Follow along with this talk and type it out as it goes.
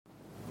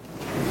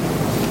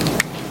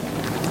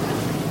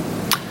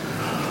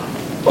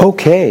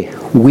Okay,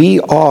 we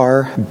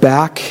are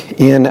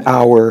back in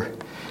our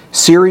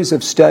series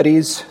of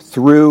studies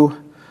through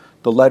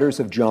the letters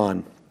of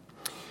John.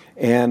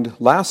 And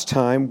last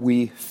time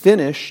we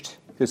finished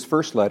his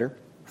first letter,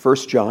 1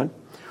 John.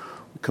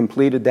 We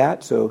completed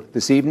that, so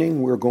this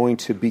evening we're going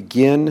to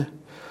begin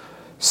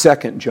 2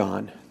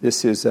 John.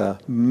 This is a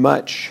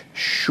much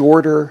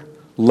shorter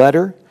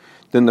letter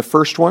than the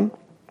first one.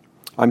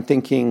 I'm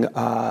thinking,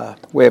 the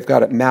way I've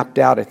got it mapped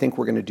out, I think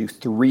we're going to do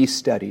 3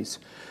 studies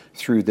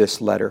through this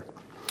letter.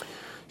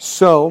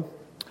 So,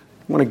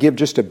 I want to give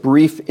just a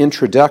brief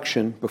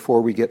introduction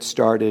before we get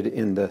started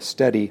in the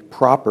study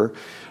proper.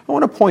 I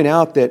want to point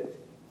out that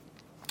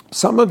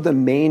some of the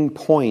main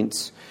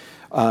points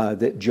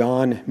that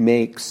John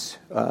makes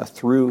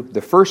through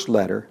the first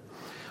letter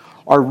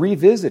are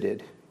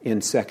revisited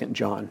in 2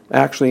 John,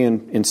 actually in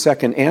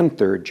 2nd and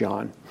 3rd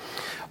John.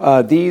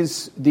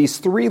 These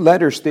 3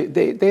 letters,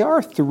 they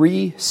are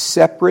 3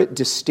 separate,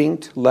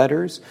 distinct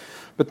letters,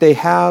 but they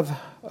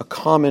have a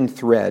common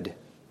thread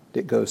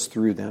that goes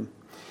through them.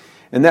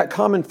 And that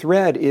common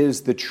thread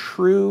is the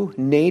true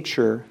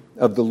nature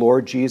of the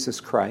Lord Jesus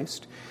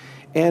Christ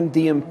and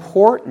the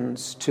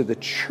importance to the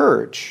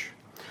church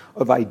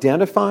of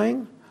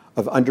identifying,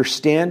 of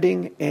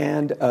understanding,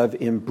 and of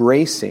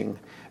embracing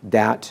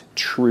that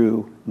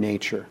true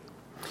nature.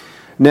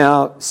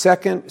 Now,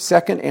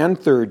 2nd and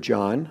 3rd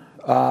John,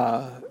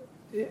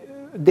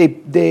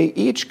 they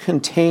each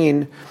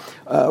contain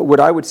what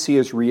I would see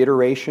as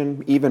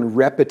reiteration, even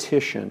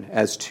repetition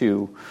as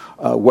to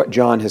what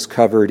John has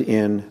covered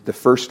in the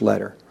first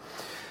letter.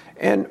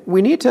 And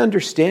we need to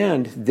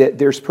understand that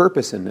there's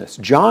purpose in this.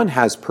 John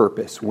has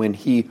purpose when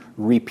he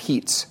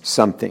repeats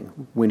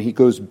something, when he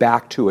goes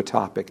back to a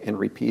topic and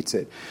repeats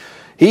it.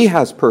 He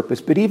has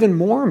purpose, but even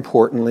more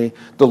importantly,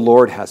 the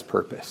Lord has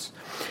purpose.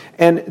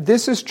 And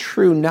this is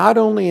true not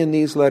only in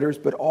these letters,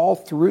 but all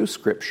through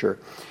Scripture.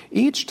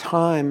 Each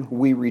time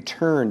we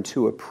return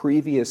to a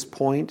previous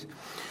point,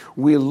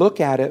 we look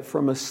at it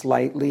from a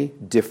slightly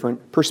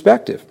different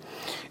perspective.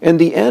 And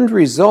the end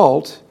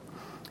result,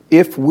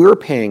 if we're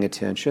paying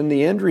attention,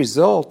 the end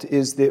result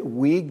is that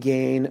we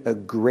gain a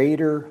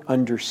greater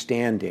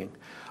understanding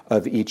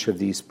of each of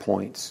these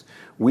points.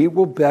 We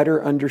will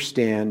better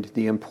understand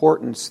the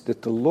importance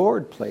that the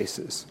Lord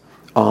places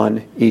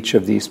on each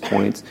of these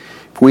points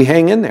if we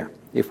hang in there,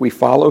 if we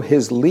follow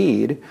His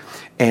lead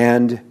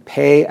and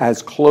pay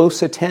as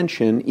close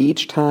attention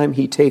each time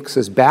He takes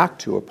us back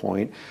to a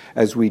point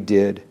as we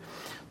did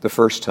the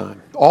first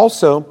time.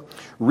 Also,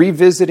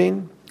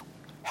 revisiting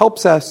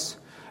helps us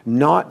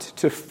not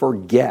to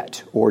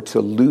forget or to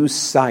lose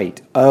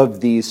sight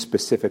of these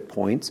specific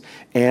points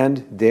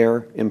and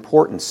their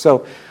importance.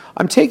 So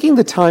I'm taking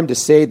the time to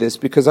say this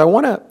because I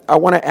want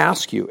to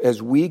ask you,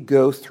 as we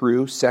go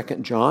through 2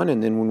 John,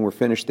 and then when we're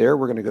finished there,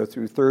 we're going to go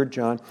through 3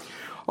 John.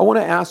 I want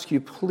to ask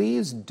you,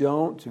 please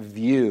don't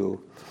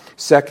view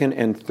 2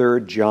 and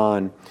 3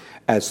 John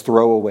as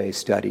throwaway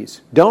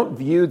studies. Don't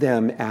view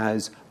them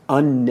as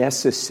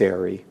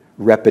unnecessary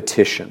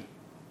repetition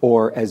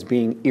or as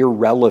being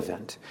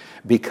irrelevant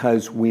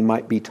because we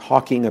might be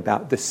talking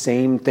about the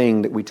same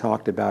thing that we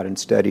talked about and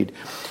studied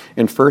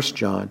in 1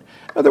 John.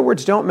 In other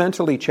words, don't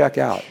mentally check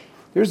out.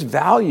 There's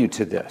value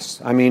to this.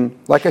 I mean,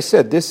 like I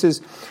said, this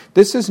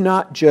is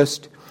not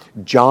just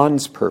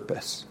John's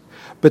purpose,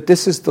 but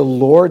this is the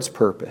Lord's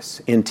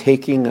purpose in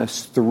taking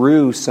us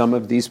through some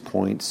of these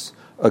points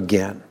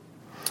again.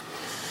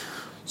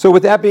 So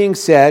with that being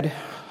said,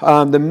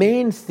 the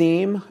main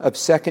theme of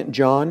 2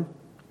 John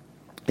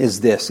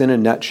is this, in a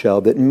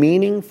nutshell, that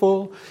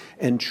meaningful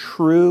and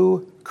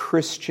true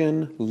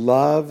Christian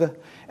love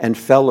and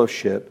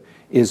fellowship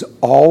is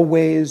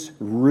always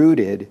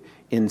rooted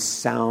in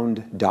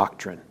sound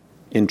doctrine,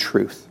 in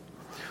truth.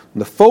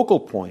 And the focal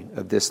point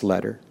of this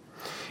letter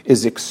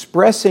is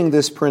expressing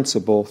this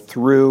principle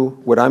through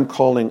what I'm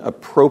calling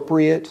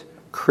appropriate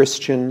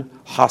Christian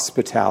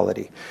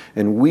hospitality.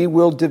 And we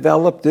will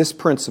develop this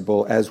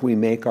principle as we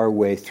make our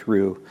way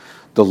through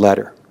the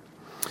letter.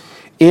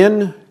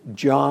 In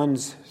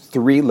John's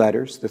 3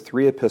 letters, the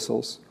 3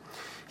 epistles,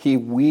 he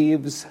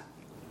weaves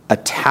a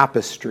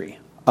tapestry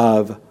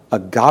of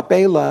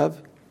agape love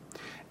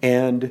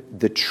and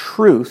the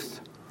truth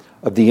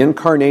of the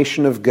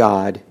incarnation of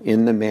God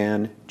in the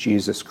man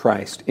Jesus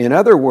Christ. In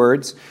other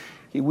words,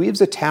 he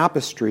weaves a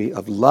tapestry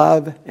of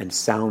love and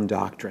sound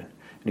doctrine.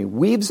 And he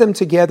weaves them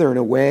together in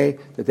a way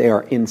that they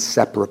are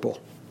inseparable.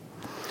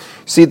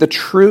 See, the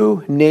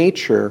true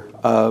nature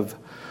of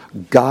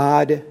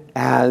God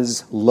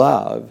as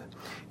love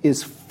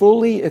is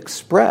fully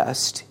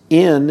expressed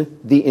in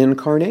the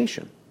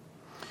incarnation.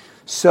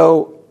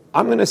 So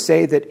I'm going to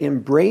say that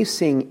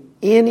embracing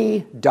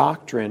any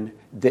doctrine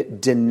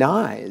that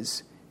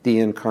denies the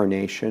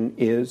incarnation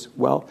is,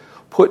 well,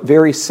 put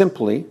very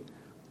simply,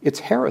 it's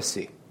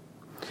heresy.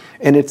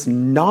 And it's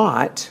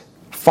not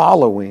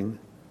following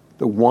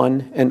the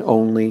one and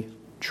only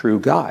true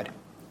God.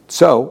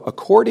 So,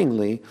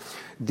 accordingly,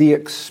 the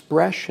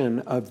expression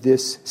of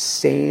this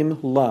same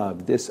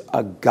love, this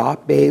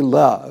agape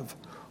love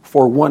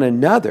for one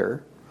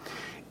another,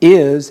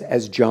 is,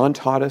 as John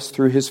taught us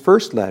through his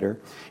first letter,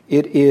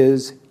 it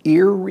is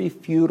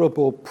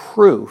irrefutable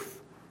proof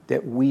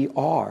that we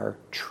are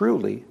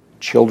truly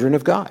children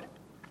of God.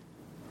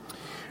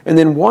 And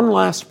then one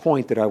last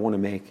point that I want to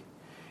make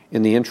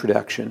in the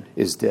introduction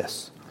is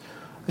this.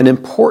 An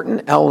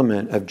important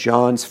element of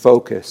John's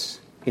focus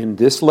in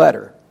this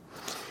letter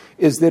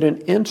is that an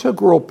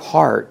integral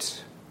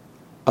part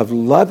of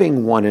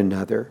loving one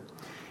another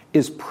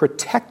is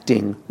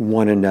protecting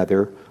one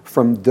another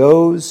from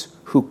those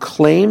who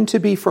claim to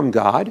be from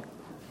God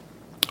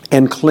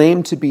and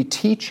claim to be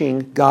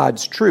teaching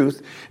God's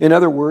truth. In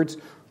other words,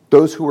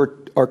 those who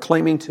are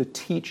claiming to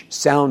teach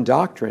sound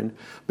doctrine,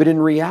 but in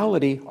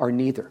reality are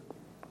neither.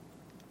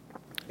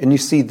 And you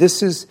see,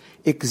 this is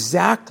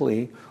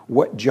exactly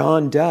what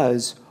John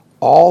does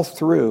all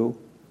through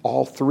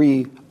all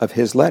three of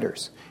his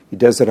letters. He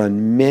does it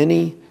on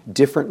many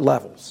different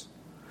levels,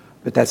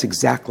 but that's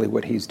exactly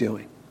what he's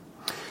doing.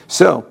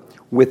 So,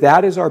 with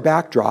that as our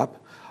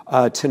backdrop,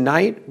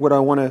 tonight what I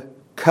want to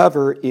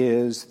cover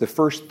is the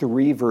first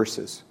three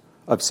verses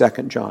of 2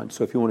 John.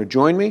 So if you want to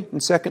join me in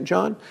 2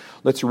 John,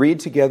 let's read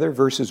together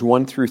verses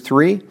 1 through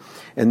 3,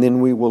 and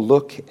then we will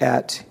look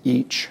at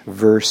each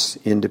verse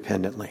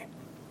independently.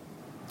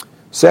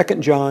 2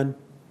 John,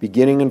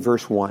 beginning in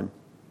verse 1.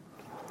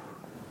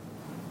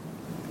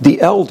 The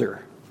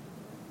elder,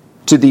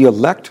 to the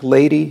elect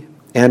lady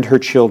and her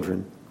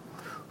children,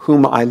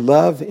 whom I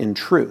love in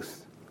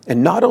truth,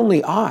 and not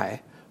only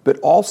I, but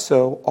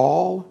also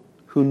all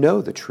who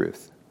know the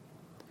truth,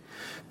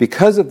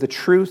 because of the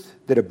truth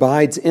that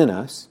abides in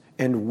us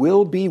and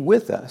will be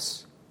with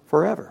us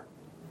forever.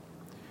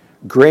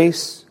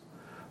 Grace,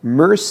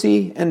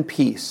 mercy, and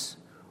peace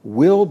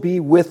will be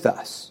with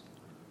us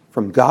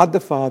from God the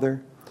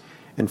Father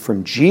and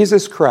from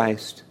Jesus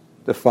Christ,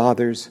 the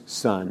Father's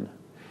Son,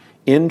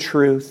 in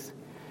truth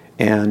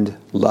and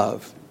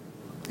love.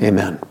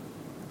 Amen.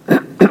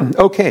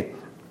 Okay,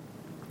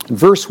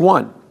 verse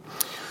 1.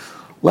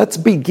 Let's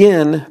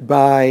begin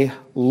by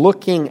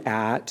looking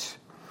at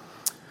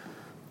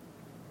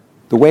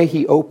the way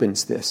he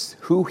opens this,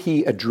 who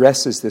he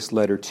addresses this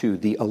letter to,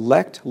 the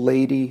elect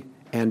lady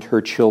and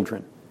her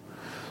children.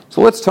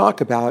 So let's talk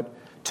about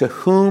to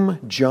whom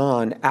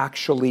John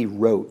actually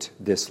wrote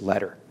this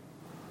letter.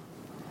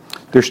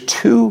 There's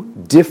two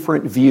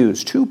different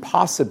views, two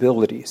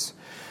possibilities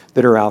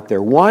that are out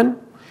there. One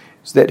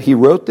is that he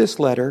wrote this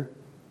letter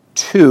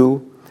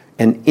to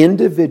an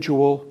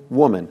individual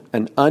woman,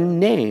 an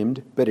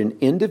unnamed but an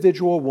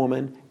individual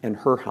woman and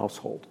her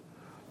household.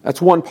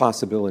 That's one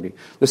possibility.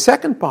 The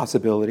second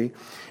possibility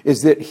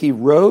is that he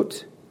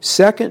wrote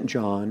 2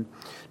 John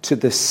to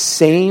the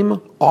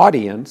same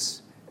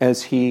audience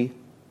as he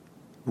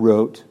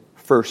wrote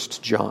 1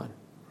 John.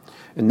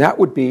 And that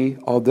would be,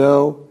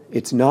 although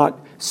it's not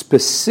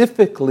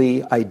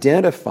specifically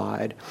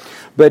identified,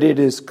 but it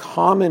is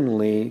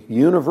commonly,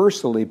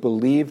 universally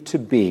believed to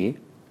be,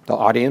 the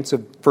audience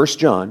of 1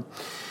 John,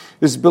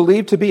 is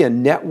believed to be a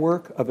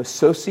network of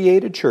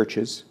associated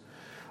churches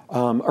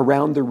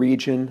around the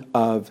region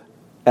of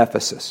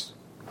Ephesus.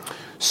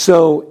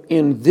 So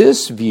in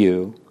this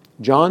view,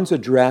 John's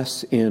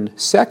address in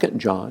 2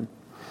 John,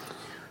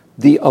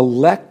 the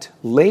elect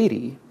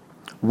lady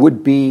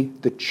would be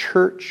the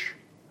church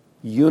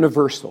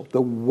universal,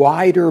 the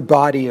wider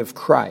body of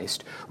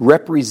Christ,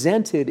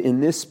 represented in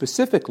this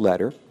specific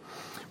letter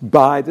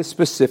by the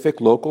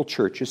specific local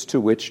churches to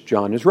which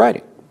John is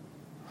writing.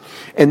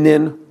 And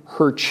then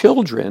her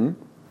children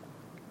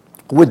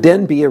would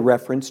then be a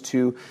reference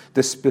to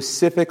the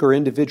specific or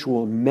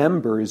individual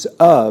members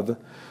of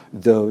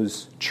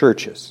those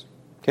churches.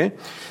 Okay?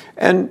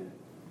 And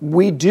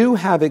we do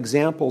have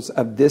examples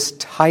of this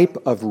type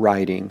of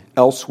writing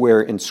elsewhere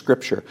in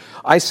Scripture.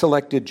 I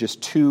selected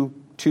just two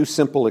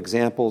simple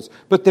examples,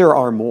 but there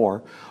are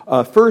more.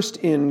 First,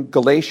 in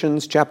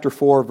Galatians chapter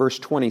 4, verse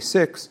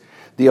 26,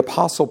 the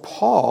Apostle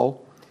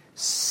Paul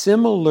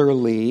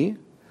similarly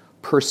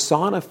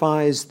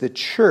personifies the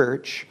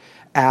church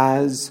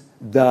as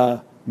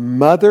the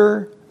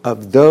mother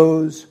of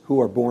those who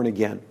are born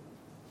again.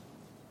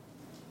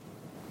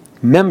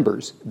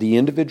 Members, the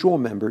individual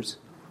members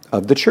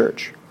of the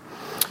church.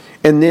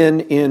 And then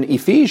in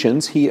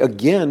Ephesians, he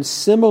again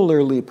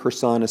similarly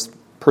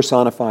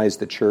personifies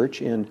the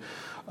church in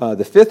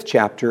the 5th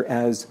chapter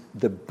as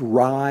the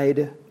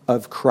bride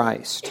of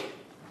Christ.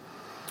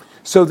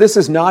 So this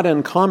is not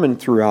uncommon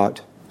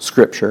throughout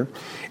Scripture.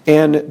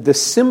 And the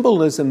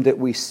symbolism that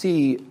we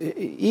see,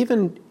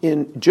 even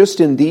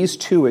in these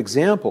two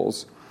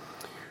examples,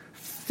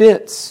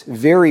 fits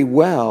very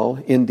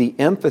well in the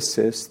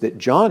emphasis that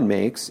John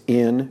makes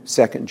in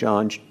 2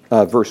 John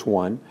verse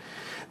 1,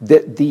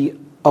 that the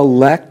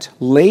elect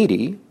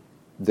lady,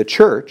 the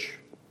church,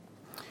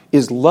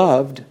 is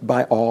loved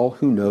by all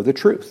who know the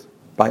truth,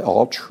 by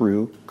all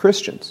true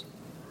Christians.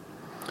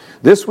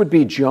 This would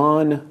be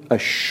John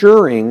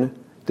assuring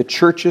the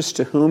churches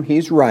to whom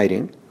he's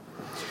writing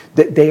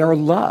that they are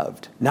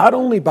loved, not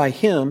only by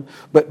him,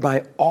 but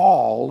by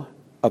all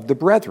of the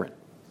brethren.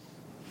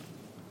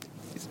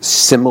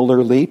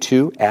 similarly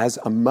to as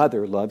a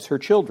mother loves her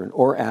children,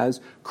 or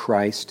as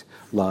Christ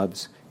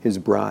loves his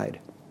bride.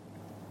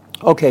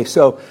 Okay,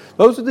 so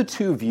those are the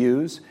two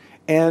views,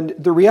 and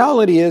the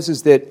reality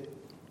is that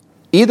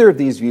either of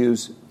these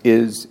views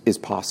is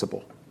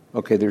possible.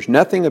 Okay, there's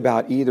nothing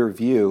about either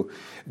view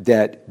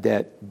that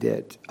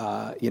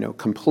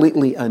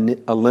completely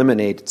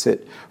eliminates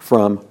it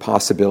from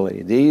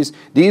possibility.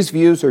 These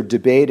views are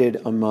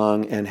debated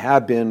among, and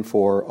have been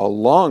for a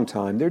long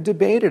time, they're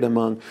debated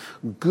among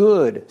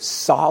good,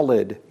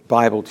 solid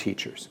Bible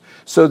teachers.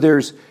 So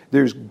there's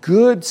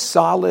good,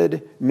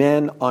 solid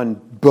men on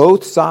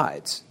both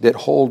sides that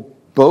hold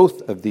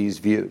both of these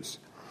views.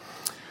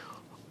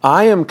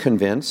 I am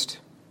convinced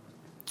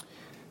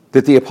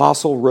that the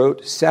apostle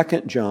wrote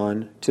 2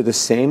 John to the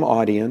same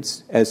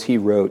audience as he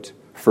wrote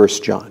 1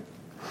 John.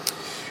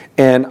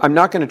 And I'm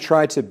not going to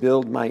try to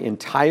build my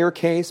entire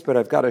case, but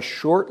I've got a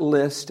short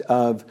list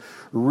of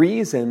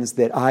reasons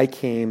that I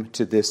came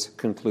to this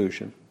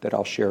conclusion that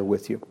I'll share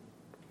with you.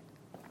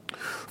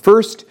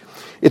 First,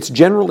 it's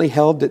generally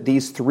held that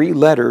these three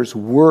letters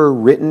were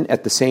written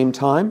at the same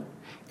time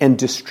and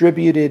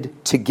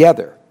distributed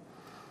together.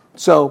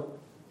 So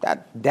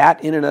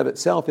that in and of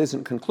itself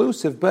isn't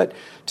conclusive, but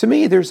to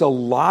me there's a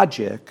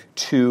logic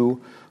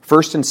to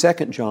 1 and 2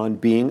 John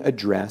being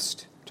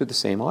addressed to the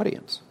same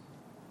audience.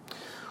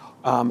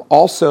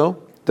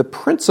 Also, the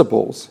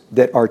principles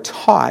that are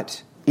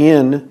taught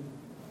in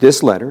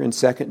this letter, in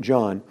 2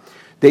 John,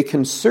 they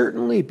can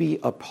certainly be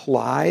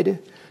applied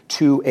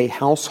to a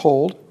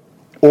household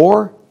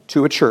or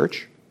to a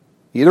church,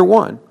 either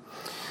one.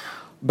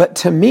 But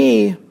to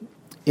me,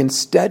 in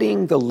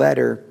studying the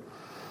letter,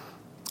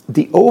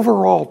 the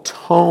overall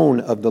tone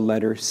of the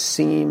letter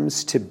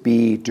seems to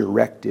be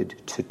directed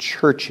to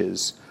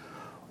churches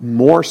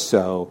more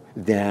so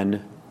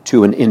than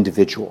to an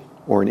individual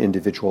or an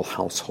individual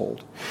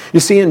household. You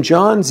see, in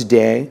John's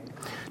day,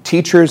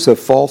 teachers of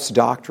false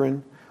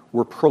doctrine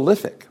were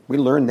prolific. We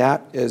learned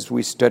that as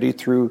we studied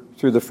through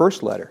the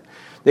first letter.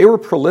 They were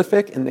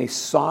prolific, and they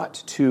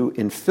sought to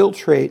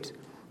infiltrate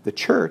the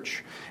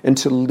church and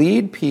to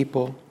lead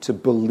people to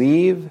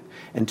believe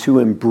and to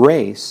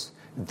embrace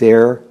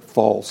their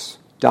false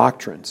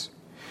doctrines.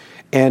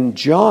 And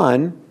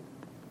John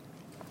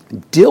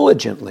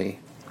diligently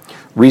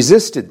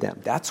resisted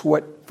them. That's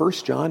what 1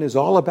 John is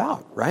all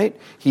about, right?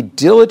 He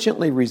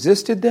diligently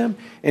resisted them,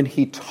 and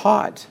he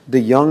taught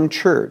the young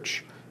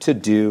church to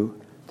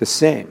do the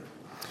same.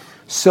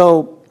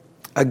 So,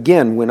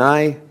 again, when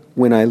I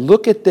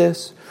look at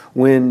this,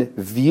 when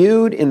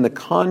viewed in the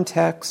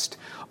context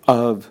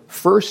of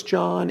 1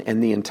 John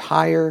and the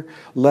entire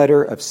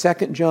letter of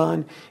 2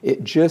 John,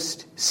 it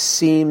just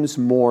seems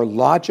more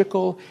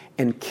logical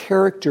and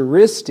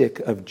characteristic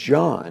of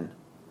John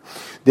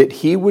that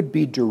he would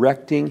be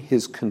directing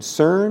his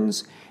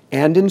concerns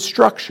and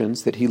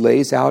instructions that he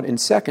lays out in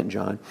 2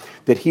 John,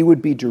 that he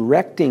would be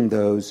directing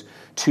those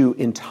to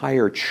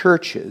entire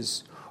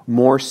churches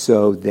more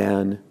so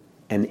than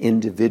an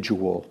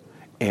individual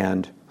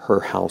and her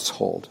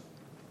household.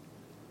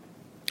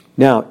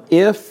 Now,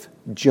 if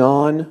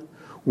John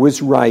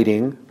was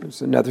writing,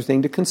 there's another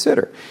thing to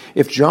consider.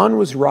 If John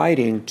was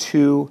writing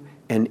to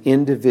an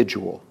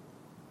individual,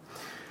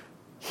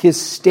 his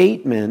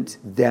statement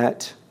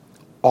that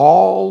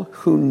all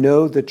who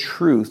know the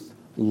truth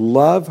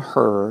love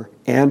her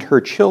and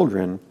her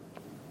children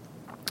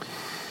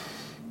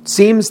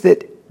seems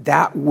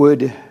that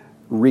would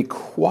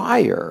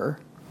require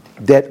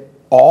that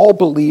all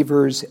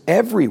believers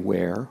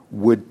everywhere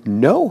would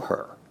know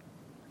her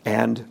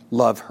and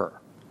love her,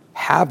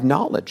 have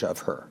knowledge of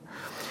her.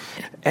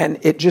 And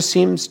it just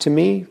seems to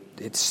me,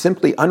 it's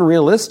simply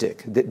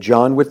unrealistic that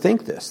John would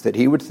think this, that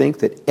he would think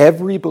that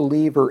every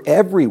believer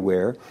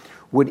everywhere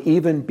would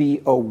even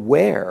be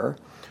aware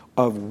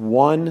of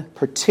one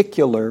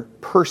particular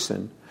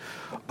person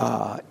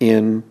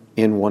in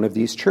one of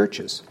these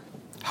churches.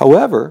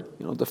 However,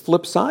 the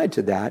flip side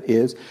to that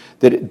is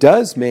that it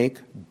does make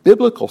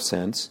biblical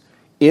sense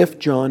if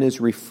John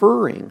is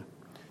referring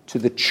to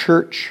the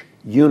church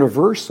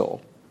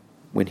universal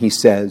when he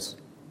says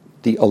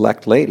the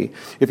elect lady.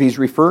 If he's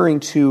referring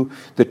to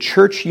the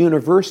church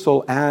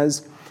universal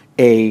as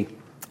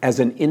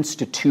an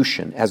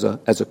institution, as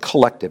a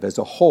collective, as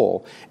a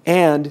whole,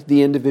 and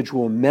the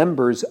individual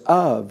members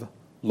of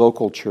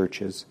local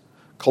churches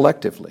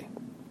collectively.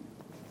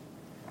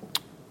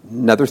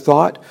 Another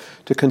thought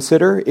to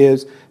consider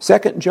is 2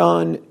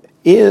 John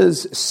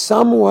is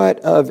somewhat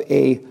of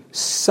a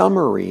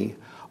summary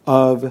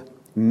of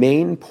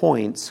main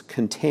points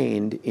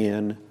contained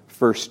in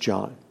 1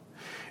 John.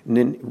 And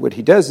then what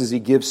he does is he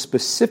gives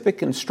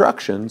specific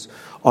instructions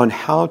on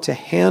how to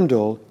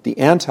handle the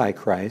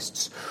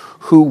antichrists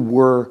who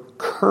were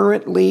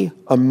currently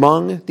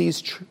among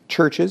these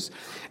churches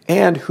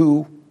and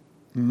who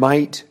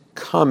might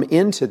come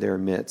into their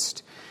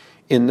midst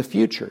in the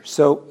future.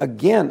 So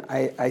again,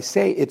 I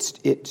say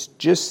it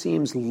just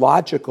seems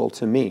logical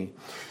to me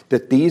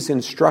that these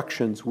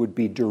instructions would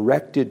be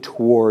directed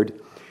toward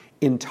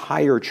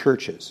entire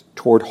churches,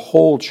 toward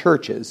whole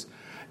churches,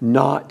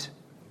 not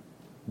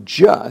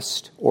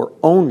just or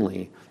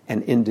only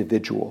an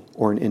individual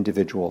or an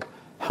individual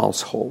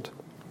household.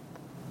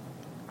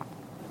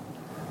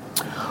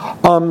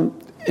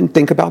 And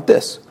think about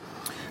this.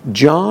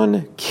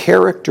 John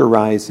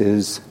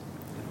characterizes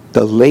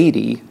the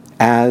lady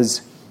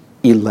as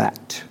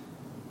elect.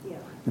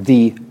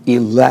 The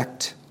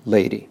elect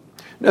lady.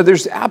 Now,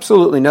 there's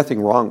absolutely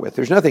nothing wrong with,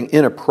 there's nothing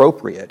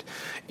inappropriate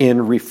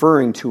in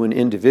referring to an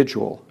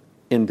individual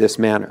in this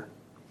manner.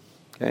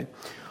 Okay?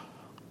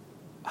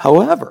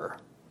 However,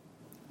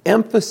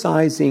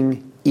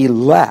 emphasizing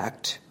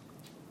elect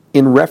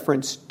in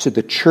reference to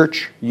the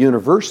church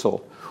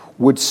universal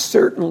would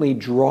certainly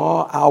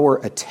draw our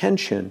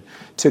attention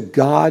to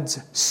God's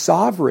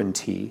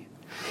sovereignty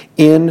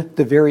in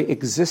the very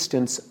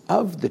existence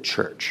of the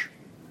church.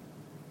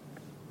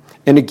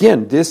 And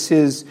again, this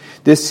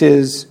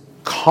is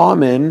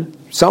common,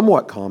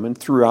 somewhat common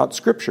throughout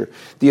Scripture.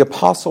 The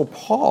Apostle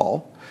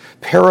Paul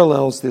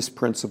parallels this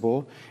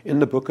principle in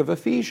the book of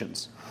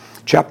Ephesians,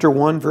 chapter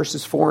 1,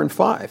 verses 4 and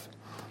 5.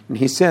 And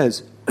he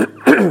says,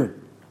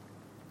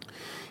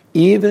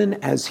 even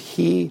as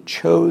he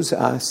chose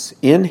us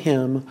in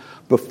him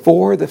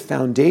before the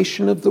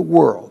foundation of the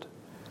world,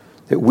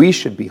 that we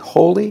should be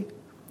holy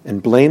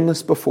and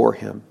blameless before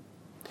him.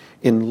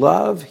 In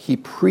love, he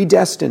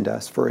predestined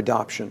us for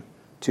adoption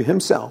to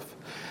himself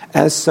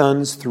as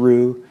sons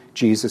through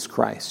Jesus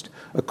Christ,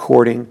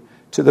 according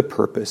to the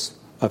purpose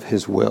of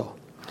his will.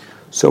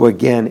 So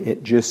again,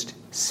 it just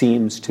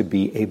seems to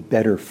be a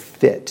better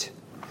fit,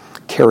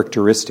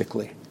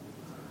 characteristically,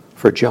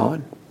 for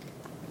John.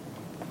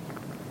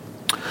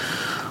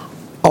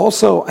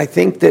 Also, I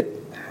think that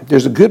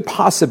there's a good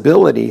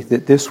possibility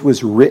that this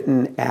was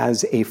written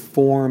as a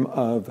form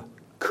of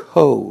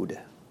code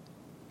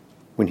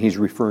when he's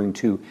referring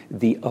to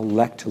the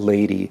elect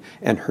lady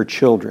and her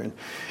children.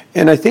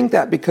 And I think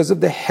that because of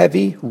the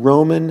heavy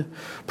Roman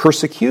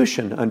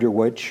persecution under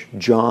which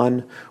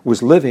John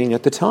was living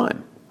at the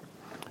time.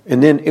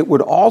 And then it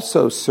would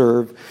also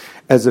serve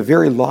as a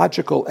very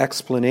logical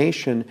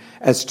explanation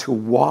as to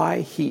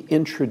why he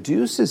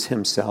introduces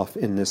himself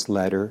in this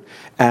letter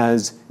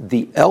as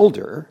the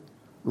elder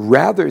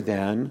rather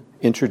than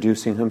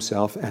introducing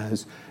himself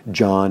as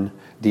John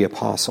the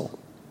Apostle.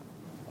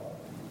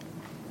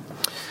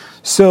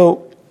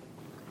 So,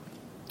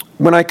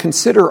 when I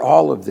consider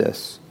all of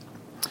this,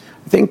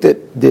 I think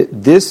that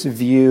this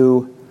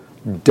view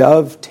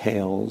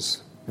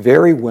dovetails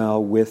very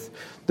well with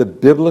the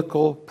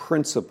biblical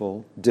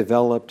principle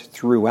developed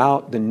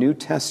throughout the New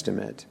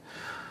Testament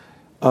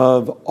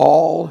of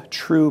all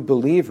true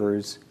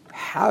believers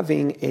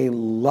having a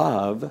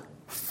love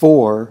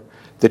for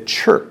the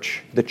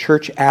church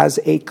as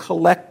a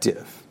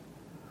collective.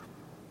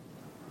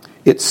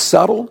 It's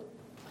subtle,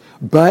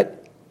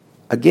 but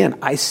again,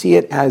 I see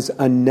it as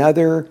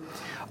another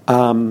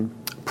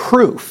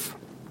proof,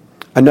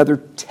 another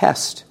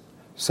test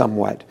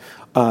somewhat,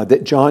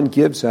 that John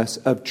gives us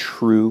of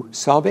true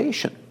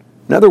salvation.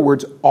 In other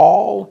words,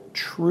 all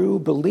true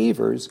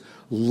believers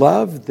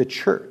love the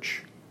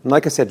church. And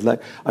like I said,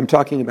 I'm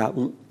talking about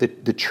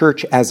the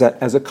church as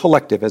a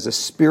collective, as a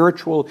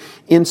spiritual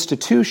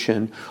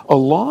institution,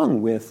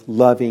 along with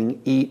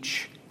loving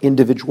each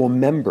individual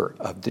member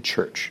of the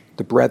church,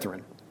 the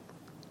brethren.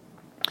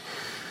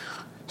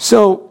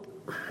 So,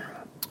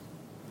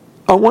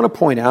 I want to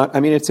point out,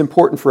 it's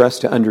important for us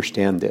to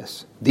understand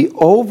this. The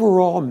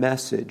overall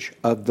message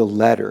of the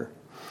letter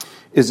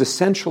is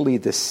essentially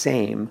the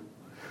same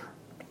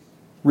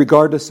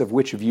regardless of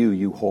which view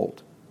you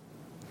hold.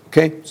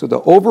 Okay? So the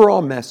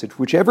overall message,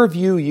 whichever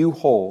view you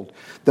hold,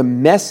 the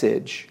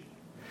message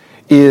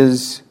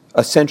is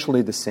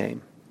essentially the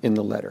same in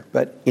the letter.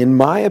 But in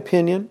my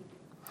opinion,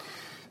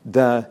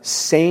 the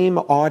same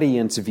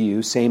audience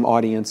view, same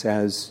audience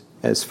as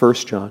 1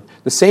 John,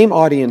 the same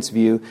audience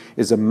view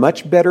is a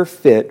much better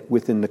fit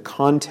within the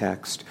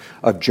context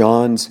of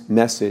John's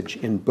message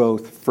in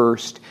both 1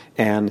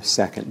 and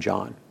 2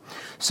 John.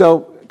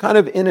 So, kind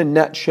of in a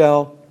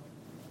nutshell,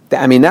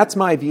 that's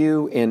my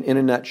view, and in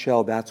a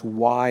nutshell, that's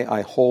why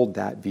I hold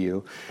that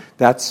view.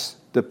 That's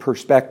the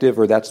perspective,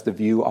 or that's the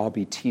view I'll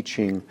be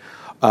teaching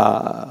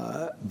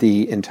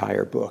the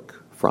entire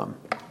book from.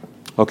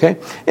 Okay?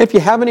 If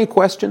you have any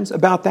questions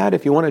about that,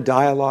 if you want to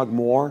dialogue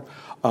more,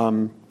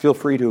 feel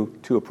free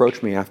to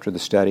approach me after the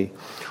study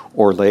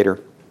or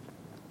later.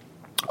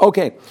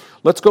 Okay,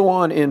 let's go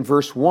on in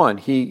verse 1.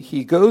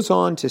 He goes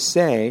on to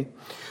say,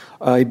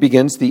 he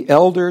begins, the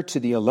elder to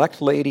the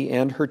elect lady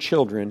and her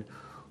children,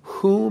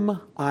 whom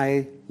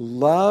I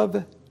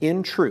love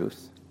in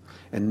truth,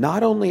 and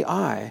not only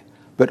I,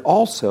 but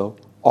also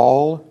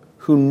all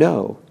who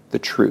know the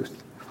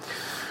truth.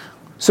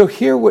 So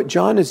here what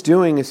John is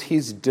doing is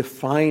he's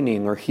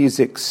defining, or he's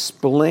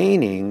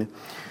explaining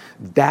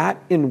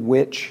that in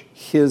which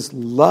his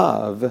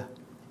love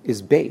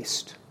is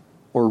based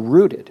or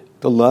rooted,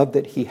 the love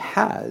that he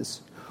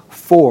has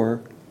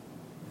for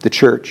the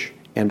church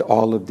and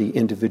all of the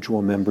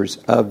individual members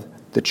of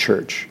the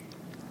church.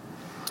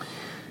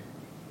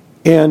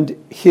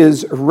 And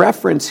his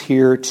reference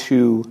here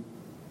to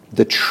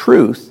the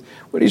truth,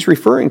 what he's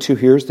referring to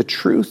here is the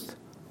truth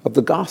of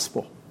the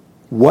gospel,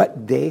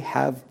 what they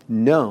have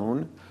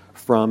known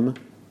from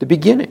the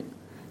beginning.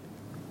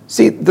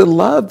 See, the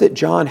love that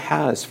John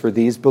has for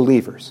these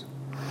believers,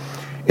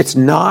 it's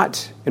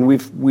not, and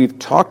we've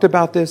talked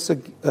about this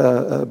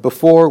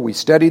before, we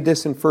studied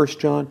this in 1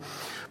 John,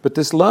 but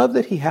this love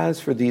that he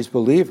has for these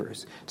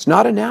believers, it's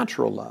not a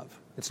natural love.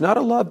 It's not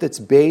a love that's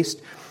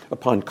based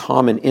upon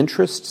common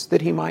interests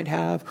that he might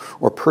have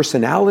or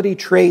personality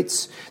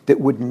traits that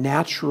would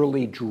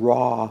naturally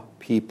draw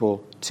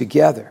people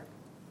together.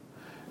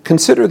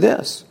 Consider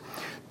this.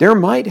 There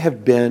might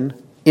have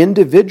been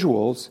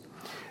individuals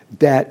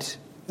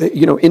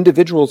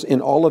individuals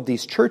in all of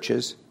these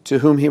churches to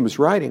whom he was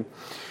writing.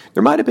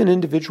 There might have been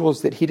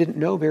individuals that he didn't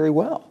know very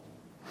well.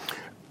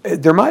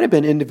 There might have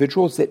been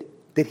individuals that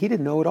he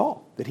didn't know at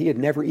all, that he had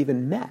never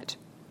even met.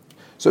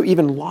 So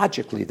even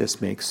logically,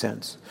 this makes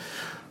sense.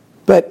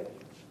 But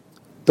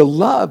the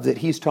love that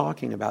he's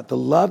talking about, the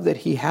love that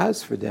he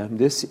has for them,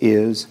 this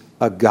is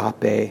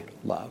agape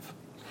love.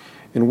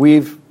 And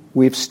we've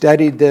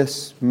studied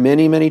this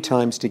many, many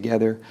times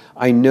together.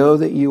 I know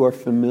that you are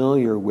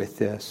familiar with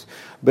this,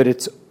 but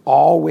it's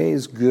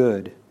always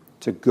good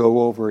to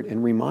go over it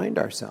and remind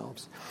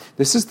ourselves.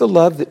 This is the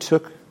love that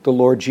took the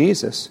Lord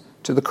Jesus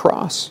to the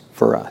cross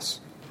for us.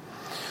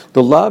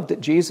 The love that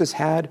Jesus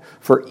had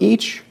for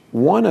each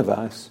one of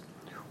us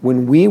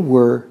when we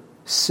were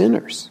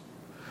sinners,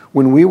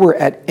 when we were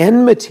at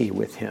enmity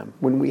with him,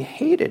 when we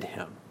hated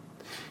him.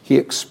 He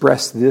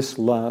expressed this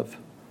love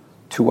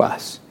to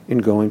us in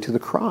going to the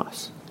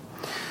cross.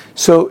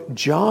 So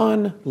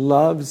John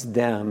loves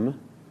them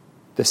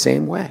the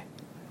same way,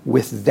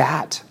 with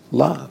that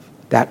love,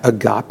 that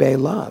agape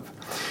love.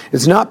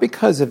 It's not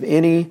because of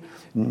any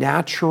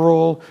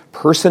natural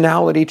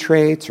personality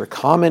traits or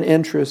common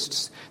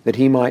interests that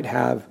he might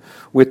have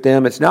with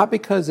them. It's not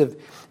because of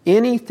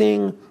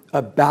anything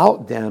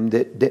about them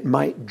that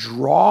might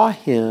draw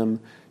them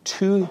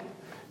to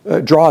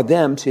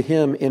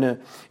him in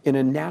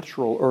a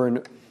natural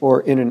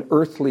or in an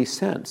earthly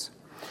sense.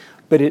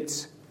 But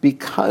it's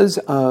because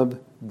of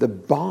the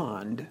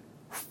bond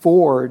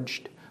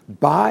forged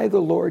by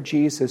the Lord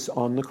Jesus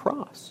on the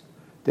cross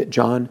that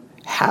John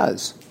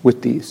has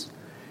with these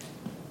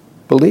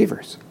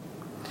believers.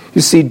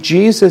 You see,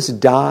 Jesus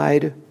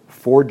died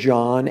for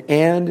John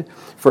and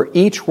for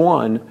each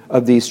one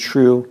of these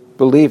true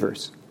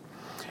believers.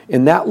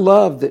 And that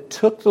love that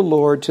took the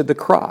Lord to the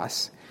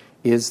cross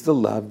is the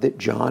love that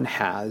John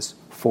has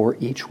for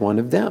each one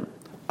of them.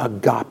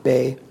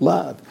 Agape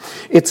love.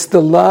 It's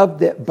the love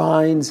that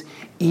binds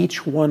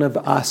each one of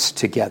us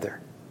together.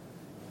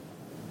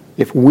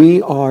 If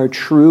we are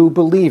true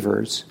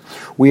believers,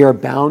 we are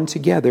bound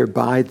together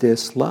by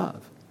this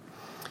love.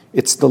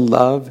 It's the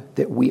love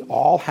that we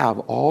all have,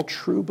 all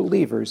true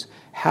believers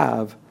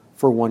have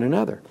for one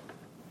another.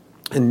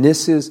 And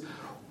this is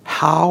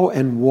how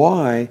and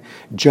why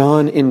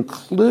John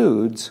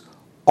includes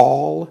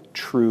all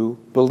true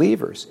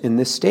believers in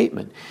this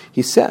statement.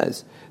 He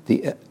says,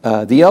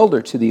 the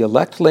elder to the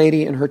elect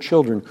lady and her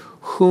children,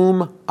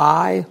 whom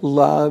I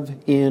love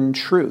in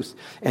truth.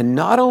 And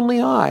not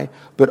only I,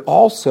 but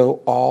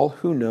also all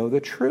who know the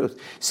truth.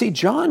 See,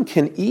 John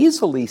can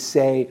easily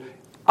say,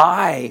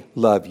 I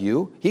love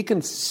you. He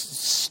can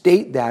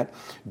state that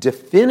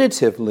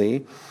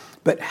definitively,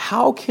 but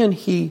how can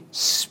he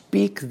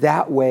speak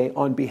that way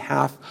on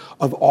behalf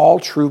of all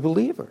true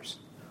believers?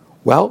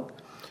 Well,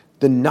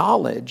 the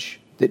knowledge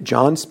that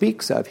John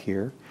speaks of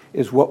here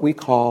is what we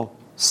call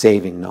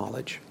saving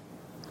knowledge,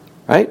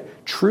 right?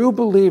 True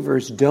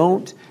believers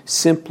don't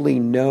simply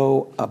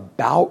know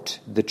about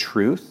the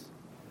truth.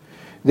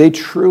 They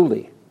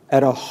truly,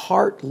 at a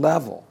heart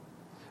level,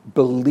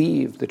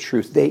 believe the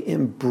truth. They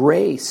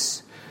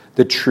embrace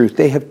the truth.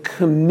 They have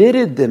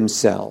committed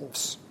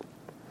themselves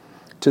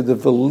to the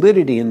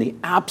validity and the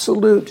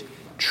absolute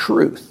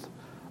truth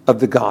of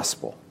the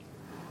gospel,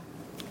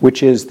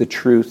 which is the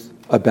truth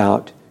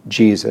about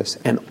Jesus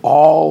and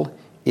all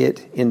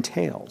it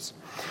entails.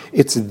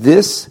 It's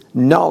this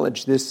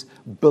knowledge, this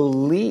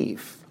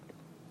belief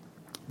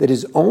that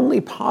is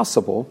only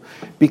possible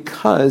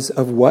because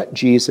of what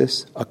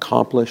Jesus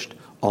accomplished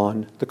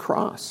on the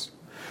cross.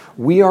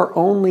 We are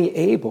only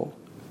able,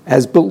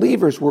 as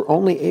believers, we're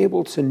only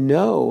able to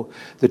know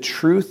the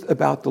truth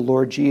about the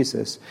Lord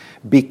Jesus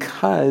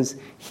because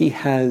he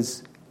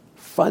has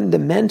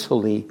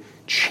fundamentally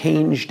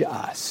changed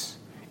us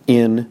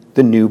in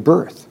the new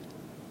birth.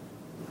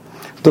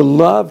 The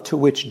love to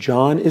which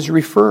John is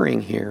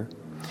referring here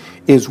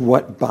is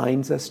what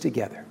binds us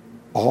together,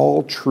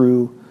 all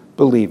true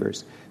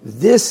believers.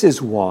 This is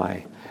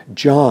why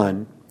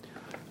John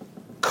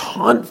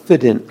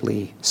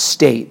confidently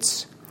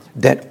states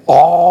that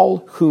all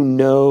who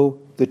know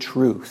the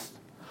truth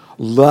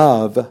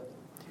love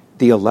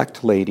the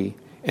elect lady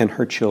and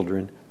her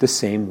children the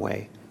same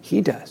way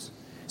he does.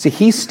 See,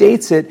 he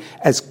states it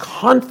as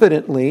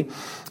confidently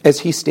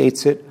as he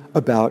states it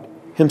about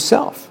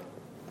himself.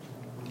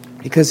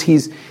 Because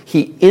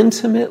he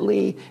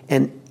intimately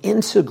and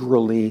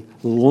integrally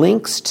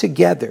links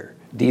together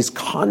these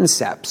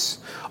concepts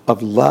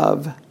of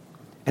love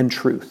and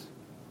truth.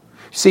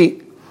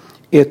 See,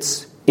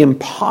 It's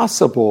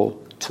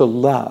impossible to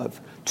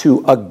love,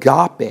 to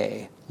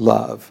agape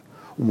love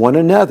one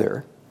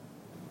another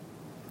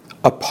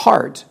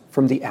apart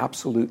from the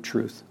absolute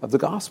truth of the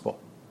gospel.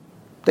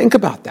 Think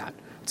about that.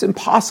 It's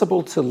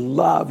impossible to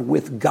love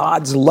with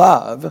God's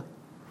love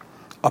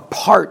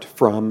apart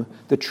from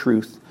the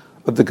truth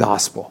of the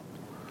gospel.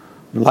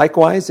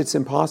 Likewise, it's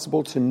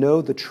impossible to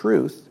know the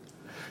truth,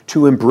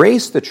 to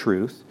embrace the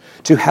truth,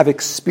 to have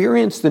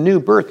experienced the new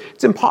birth.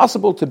 It's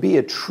impossible to be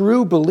a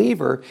true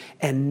believer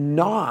and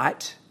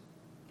not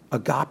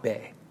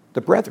agape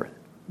the brethren,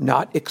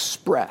 not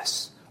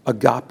express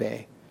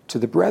agape to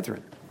the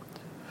brethren.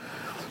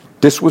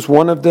 This was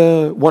one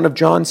of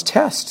John's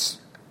tests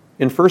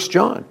in 1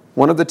 John,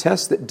 one of the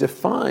tests that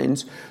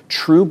defines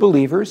true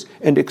believers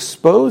and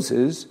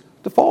exposes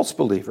the false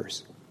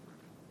believers.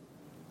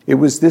 It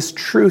was this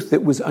truth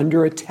that was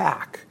under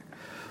attack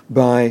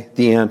by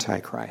the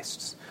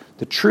antichrists.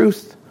 The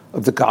truth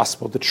of the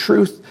gospel, the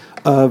truth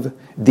of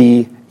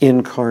the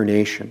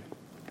incarnation.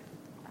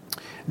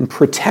 And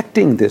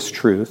protecting this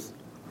truth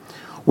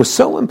was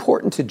so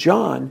important to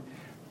John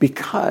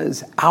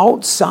because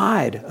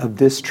outside of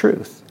this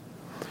truth,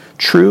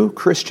 true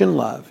Christian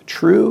love,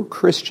 true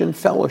Christian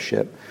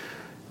fellowship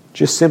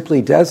just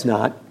simply does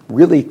not,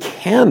 really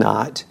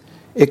cannot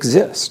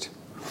exist.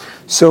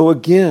 So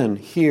again,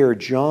 here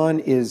John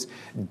is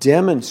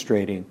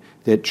demonstrating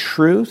that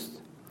truth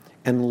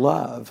and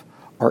love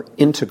are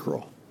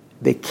integral.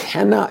 They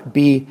cannot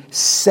be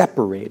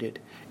separated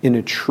in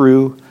a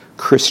true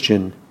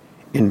Christian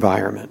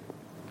environment.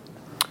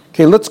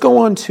 Okay, let's go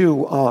on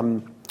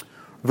to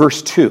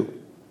verse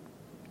 2.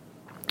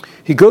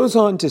 He goes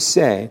on to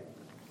say,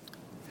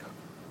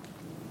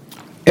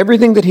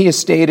 everything that he has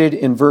stated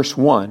in verse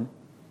 1,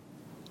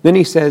 then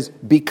he says,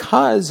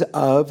 because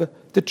of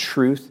the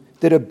truth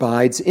that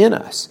abides in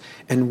us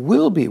and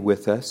will be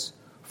with us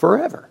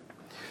forever.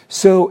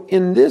 So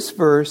in this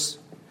verse,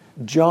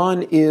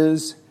 John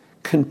is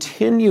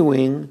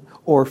continuing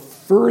or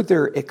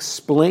further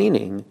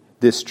explaining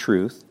this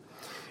truth,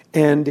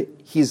 and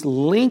he's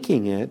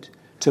linking it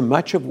to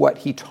much of what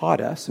he taught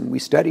us and we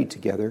studied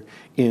together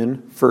in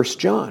 1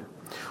 John.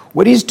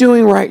 What he's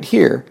doing right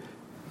here,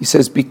 he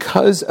says,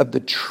 because of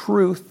the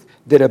truth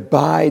that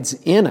abides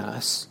in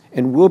us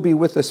and will be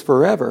with us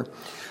forever,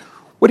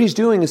 what he's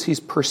doing is he's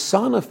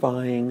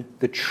personifying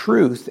the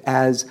truth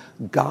as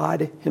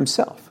God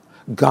himself,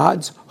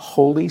 God's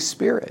Holy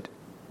Spirit.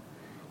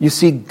 You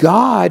see,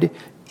 God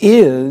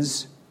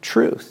is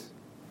truth,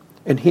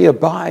 and he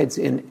abides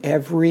in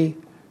every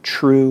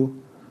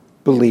true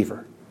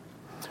believer.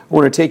 I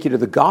want to take you to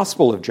the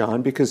Gospel of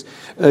John because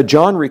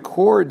John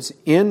records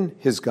in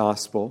his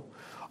Gospel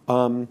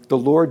the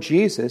Lord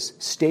Jesus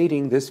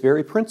stating this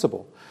very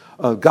principle.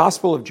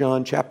 Gospel of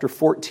John, chapter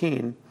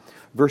 14,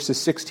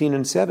 verses 16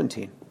 and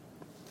 17.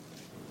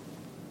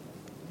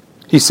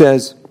 He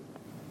says,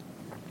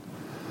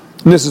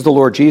 and this is the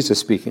Lord Jesus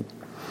speaking,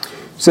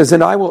 he says,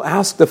 and I will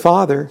ask the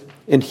Father,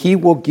 and he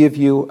will give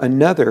you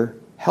another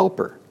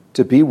helper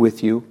to be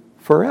with you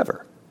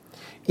forever,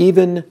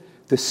 even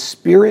the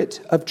Spirit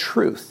of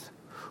truth,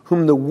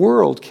 whom the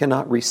world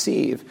cannot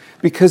receive,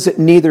 because it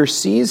neither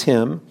sees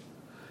him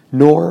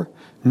nor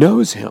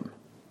knows him.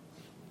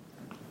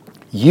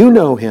 You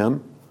know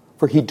him,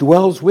 for he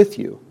dwells with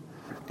you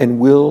and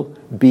will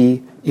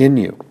be in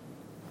you.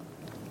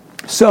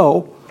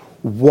 So,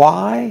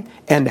 why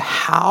and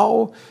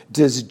how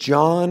does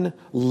John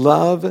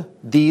love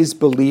these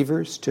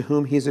believers to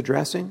whom he's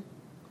addressing?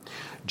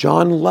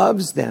 John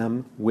loves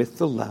them with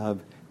the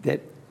love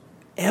that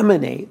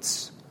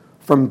emanates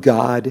from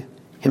God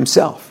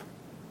himself.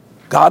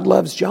 God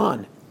loves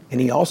John,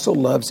 and he also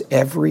loves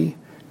every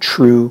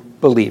true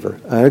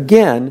believer.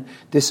 Again,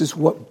 this is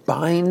what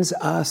binds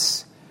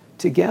us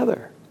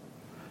together.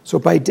 So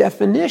by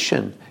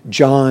definition,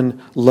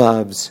 John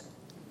loves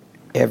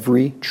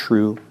every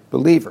true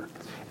believer.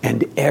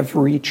 And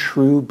every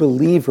true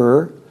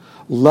believer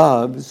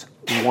loves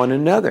one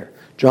another.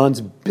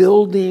 John's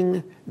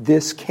building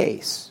this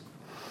case.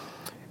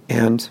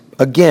 And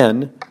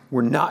again,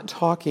 we're not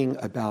talking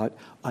about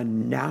a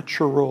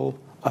natural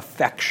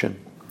affection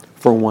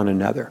for one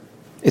another.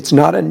 It's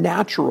not a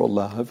natural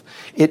love.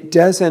 It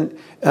doesn't,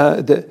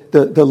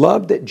 the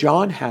love that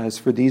John has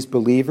for these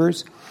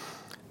believers,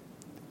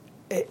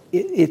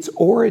 its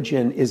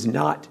origin is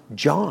not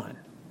John.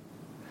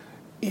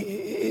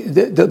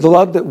 The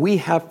love that we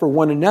have for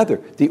one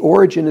another, the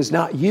origin is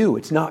not you,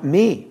 it's not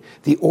me.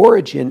 The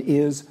origin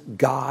is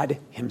God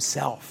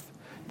himself.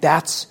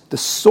 That's the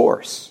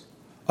source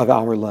of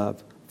our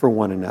love for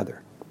one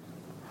another.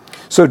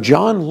 So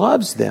John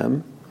loves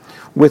them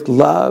with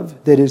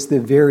love that is the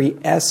very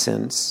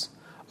essence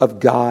of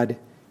God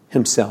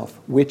himself,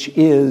 which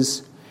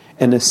is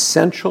an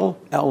essential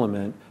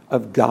element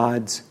of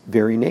God's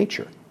very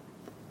nature.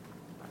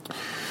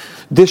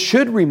 This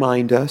should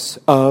remind us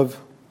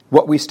of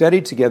what we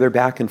studied together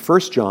back in 1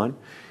 John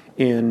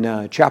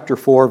in chapter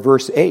 4,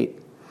 verse 8,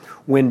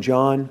 when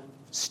John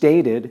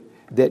stated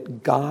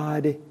that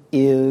God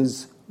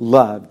is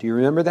love. Do you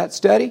remember that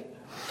study?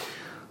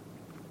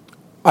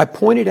 I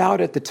pointed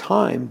out at the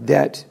time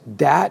that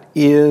that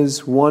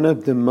is one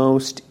of the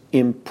most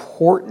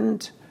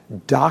important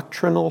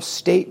doctrinal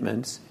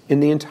statements in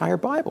the entire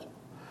Bible.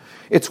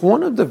 It's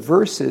one of the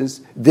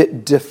verses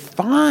that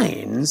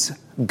defines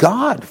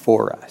God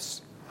for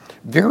us.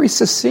 Very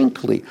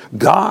succinctly,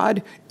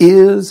 God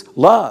is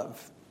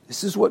love.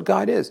 This is what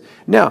God is.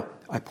 Now,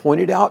 I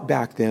pointed out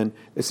back then,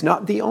 it's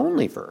not the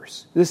only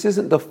verse. This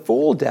isn't the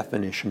full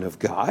definition of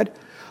God.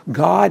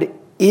 God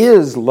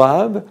is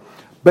love,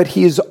 but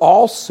He is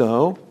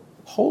also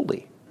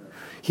holy.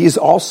 He is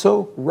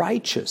also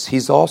righteous.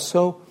 He's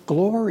also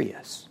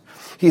glorious.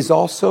 He's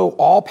also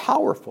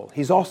all-powerful.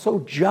 He's also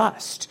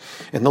just.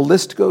 And the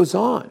list goes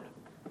on.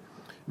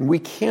 We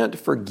can't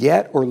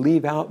forget or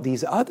leave out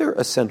these other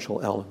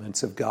essential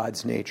elements of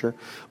God's nature.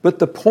 But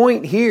the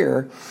point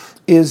here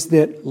is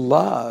that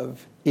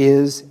love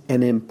is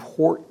an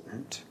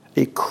important,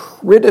 a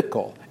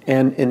critical,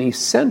 and an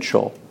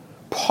essential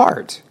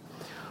part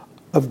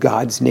of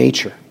God's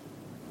nature.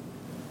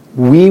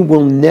 We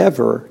will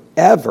never,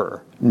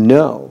 ever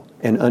know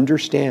and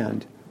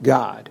understand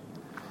God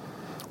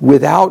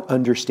without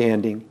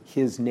understanding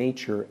His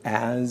nature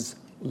as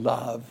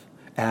love,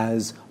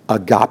 as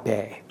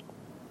agape.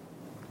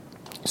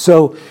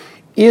 So,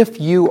 if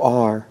you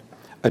are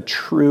a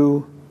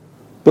true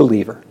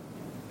believer,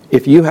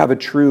 if you have a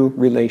true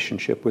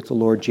relationship with the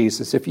Lord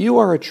Jesus, if you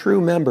are a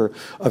true member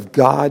of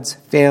God's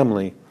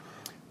family,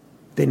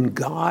 then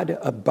God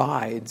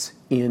abides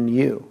in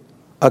you.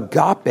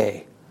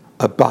 Agape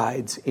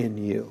abides in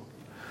you.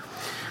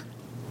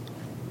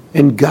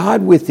 And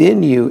God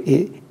within you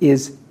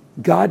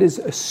God is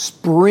a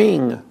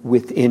spring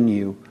within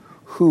you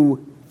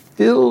who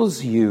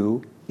fills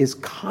you, is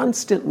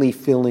constantly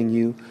filling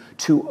you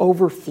to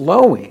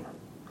overflowing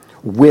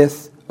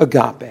with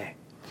agape.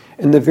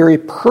 And the very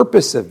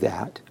purpose of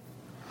that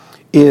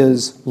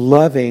is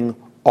loving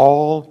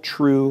all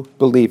true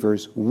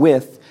believers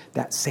with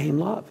that same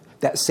love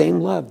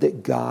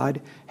that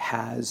God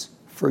has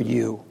for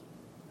you.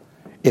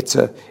 It's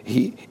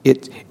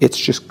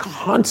just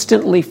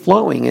constantly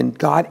flowing, and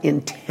God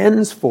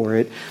intends for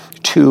it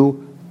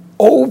to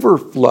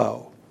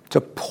overflow,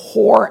 to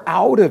pour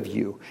out of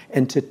you,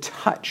 and to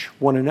touch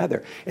one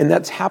another. And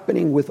that's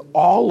happening with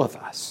all of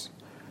us.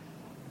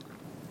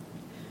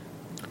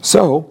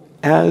 So,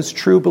 as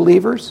true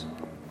believers,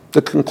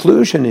 the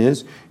conclusion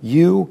is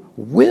you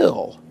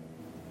will,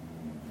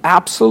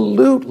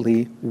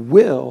 absolutely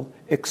will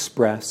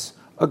express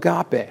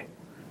agape.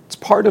 It's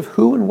part of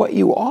who and what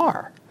you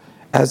are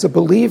as a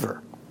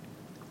believer.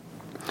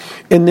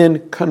 And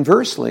then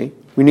conversely,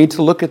 we need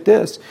to look at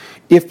this.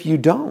 If you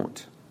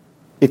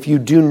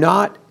do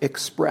not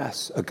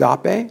express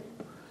agape,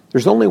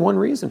 there's only one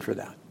reason for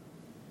that.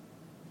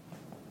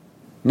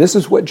 And this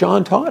is what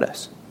John taught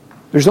us.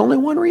 There's only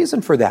one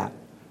reason for that.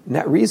 And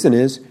that reason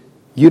is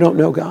you don't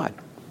know God.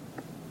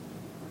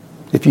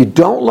 If you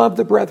don't love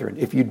the brethren,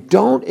 if you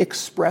don't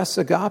express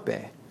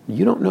agape,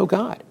 you don't know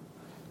God.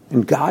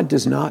 And God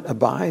does not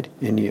abide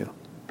in you.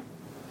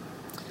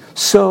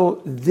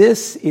 So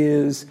this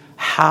is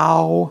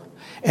how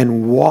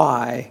and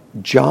why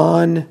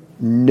John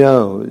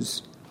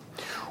knows,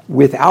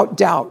 without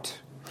doubt,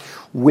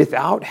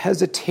 without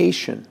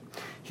hesitation,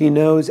 he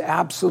knows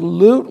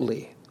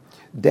absolutely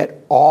that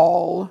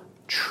all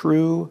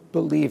true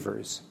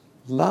believers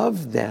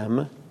love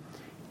them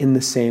in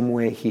the same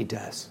way he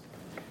does.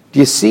 Do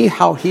you see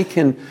how he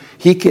can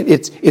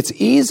it's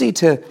easy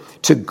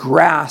to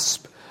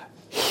grasp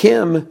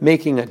him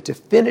making a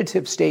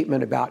definitive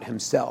statement about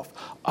himself.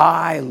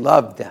 I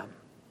love them.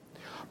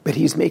 But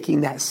he's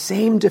making that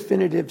same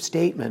definitive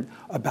statement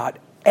about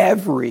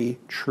every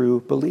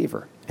true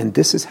believer. And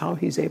this is how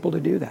he's able to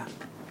do that.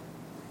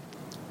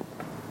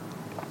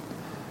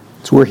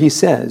 It's where he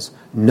says,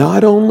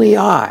 not only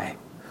I,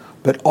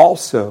 but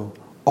also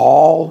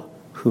all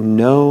who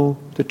know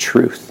the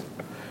truth.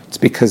 It's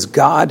because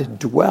God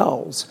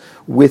dwells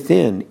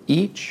within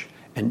each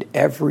and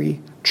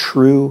every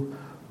true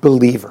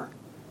believer.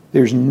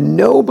 There's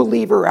no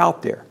believer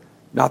out there,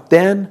 not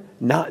then,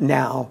 not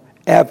now,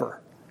 ever.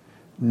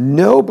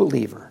 No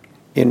believer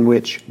in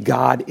which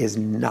God is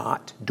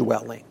not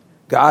dwelling.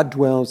 God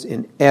dwells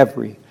in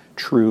every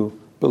true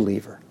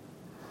believer.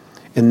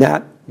 And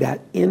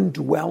that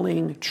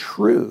indwelling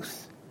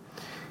truth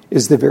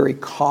is the very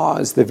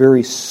cause, the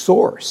very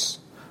source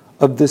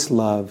of this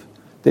love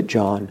that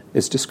John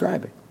is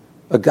describing.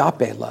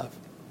 Agape love.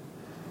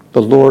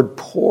 The Lord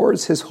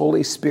pours His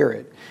Holy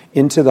Spirit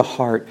into the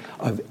heart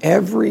of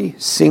every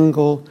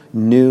single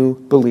new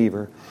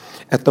believer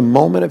at the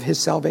moment of his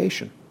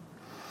salvation.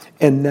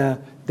 And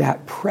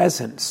that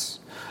presence,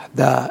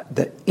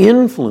 the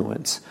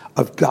influence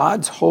of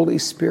God's Holy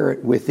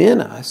Spirit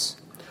within us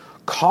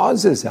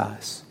causes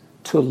us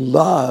to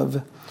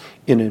love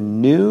in a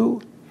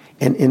new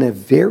and in a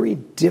very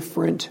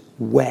different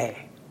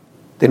way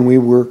than we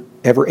were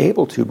ever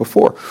able to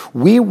before.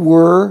 We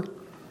were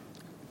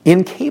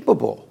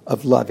incapable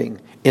of loving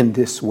in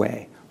this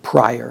way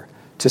prior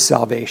to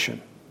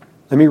salvation.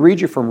 Let me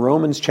read you from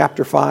Romans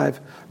chapter 5,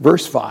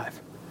 verse 5.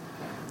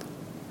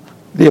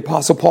 The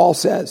Apostle Paul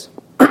says,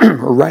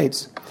 or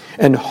writes,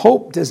 "And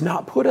hope does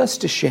not put us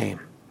to shame,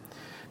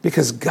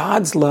 because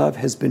God's love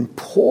has been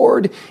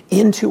poured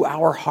into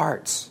our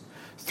hearts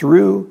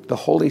through the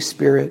Holy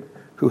Spirit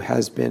who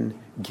has been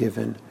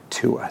given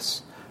to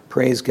us."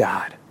 Praise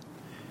God.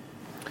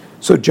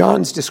 So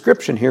John's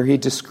description here, he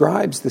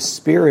describes the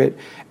Spirit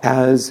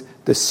as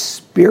the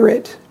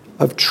Spirit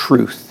of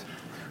truth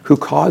who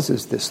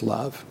causes this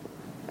love.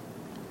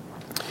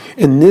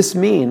 And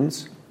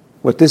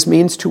what this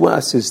means to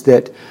us is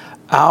that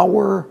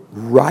our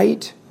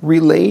right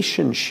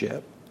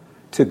relationship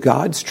to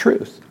God's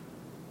truth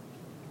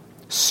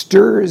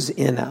stirs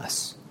in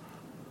us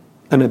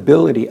a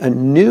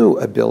new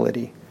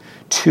ability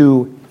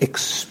to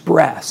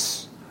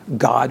express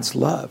God's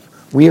love.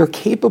 We are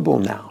capable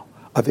now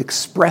of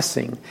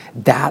expressing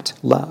that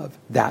love,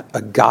 that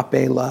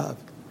agape love.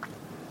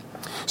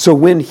 So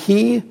when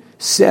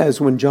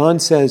John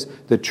says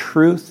the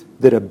truth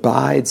that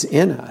abides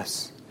in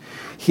us,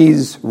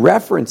 he's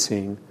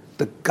referencing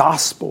the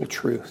gospel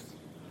truth,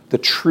 the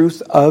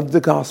truth of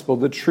the gospel,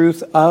 the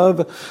truth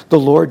of the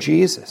Lord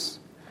Jesus,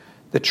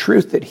 the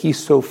truth that he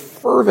so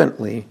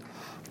fervently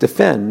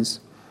defends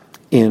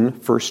in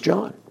 1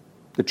 John,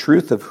 the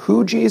truth of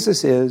who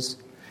Jesus is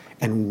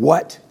and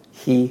what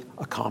he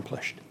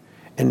accomplished.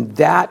 And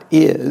that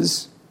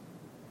is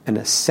an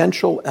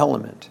essential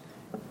element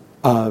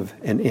of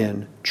and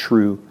in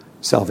true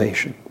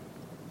salvation.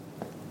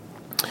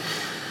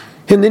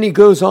 And then he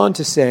goes on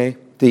to say,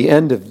 the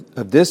end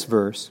of this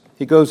verse,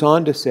 he goes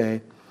on to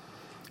say,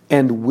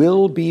 "and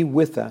will be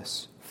with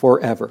us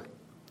forever."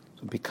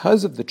 So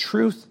because of the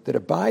truth that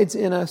abides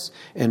in us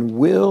and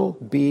will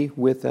be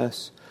with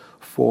us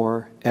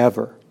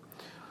forever.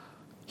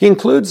 He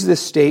includes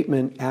this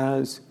statement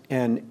as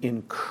an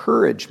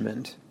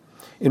encouragement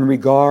in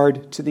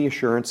regard to the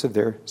assurance of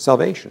their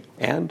salvation,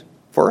 and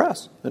for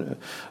us,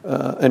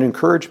 an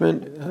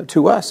encouragement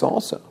to us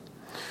also.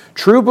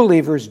 True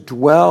believers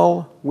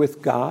dwell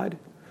with God,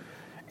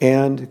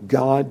 and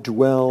God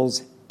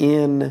dwells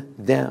in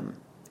them,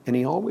 and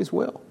he always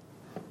will.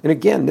 And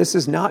again, this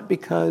is not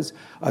because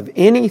of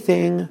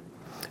anything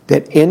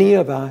that any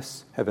of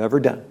us have ever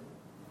done.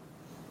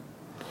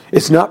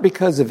 It's not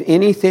because of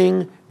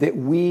anything that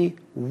we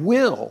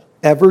will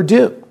ever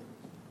do.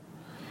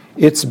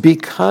 It's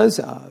because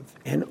of,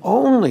 and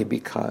only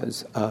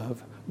because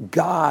of,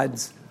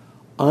 God's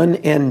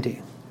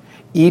unending,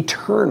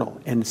 eternal,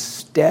 and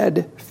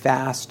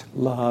steadfast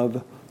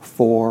love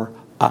for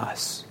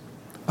us.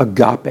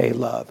 Agape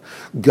love.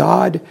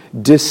 God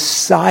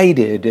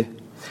decided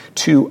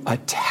to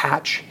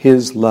attach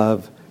his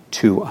love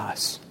to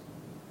us.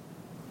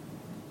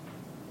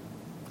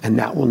 And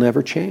that will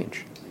never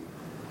change.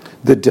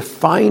 The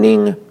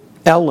defining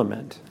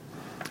element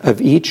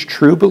of each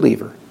true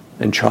believer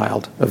and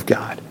child of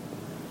God.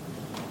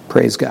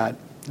 Praise God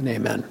and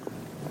amen.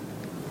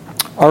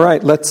 All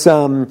right, let's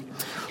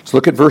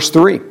look at verse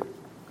 3.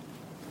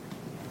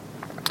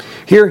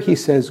 Here he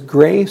says,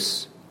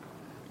 "Grace,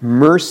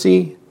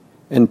 mercy,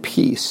 and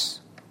peace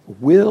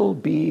will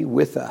be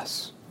with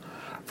us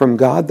from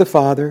God the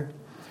Father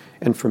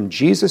and from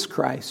Jesus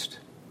Christ,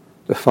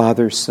 the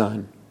Father's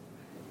Son,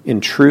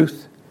 in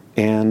truth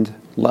and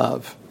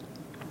love."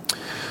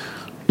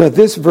 Now,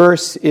 this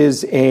verse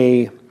is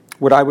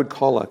what I would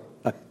call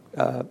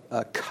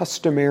a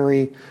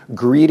customary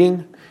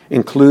greeting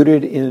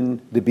included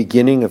in the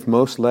beginning of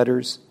most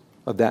letters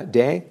of that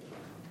day,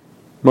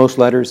 most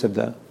letters of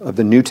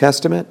the New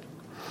Testament.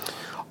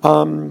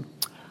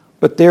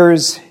 But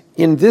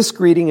in this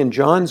greeting, in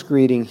John's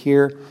greeting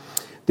here,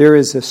 there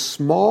is a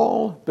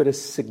small but a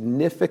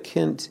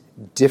significant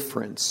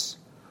difference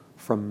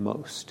from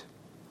most.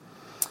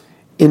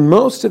 In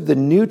most of the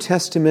New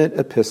Testament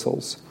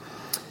epistles,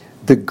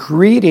 the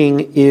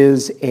greeting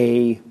is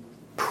a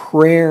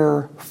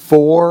prayer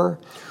for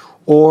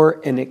or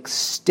an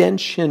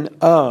extension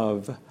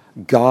of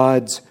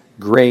God's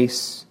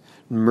grace,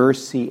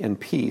 mercy, and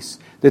peace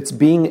that's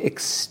being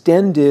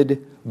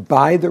extended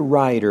by the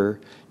writer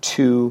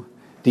to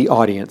the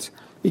audience.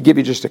 I'll give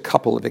you just a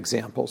couple of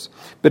examples.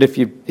 But if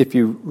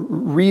you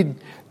read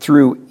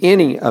through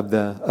any of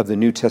the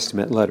New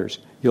Testament letters,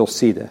 you'll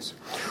see this.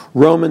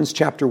 Romans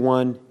chapter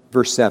 1,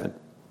 verse 7.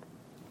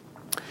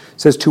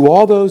 Says, "To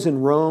all those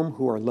in Rome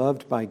who are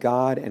loved by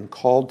God and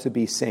called to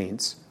be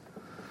saints,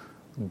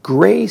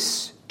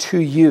 grace to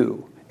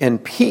you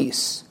and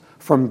peace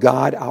from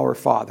God our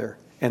Father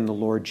and the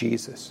Lord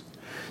Jesus."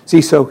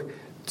 See, so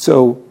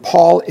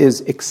Paul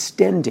is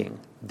extending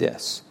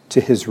this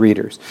to his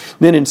readers.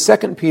 Then in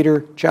 2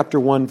 Peter chapter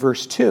 1,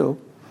 verse 2,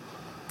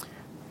 it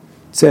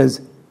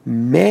says,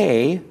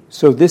 "May,"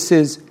 so this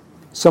is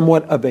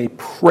somewhat of a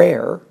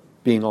prayer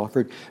being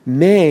offered,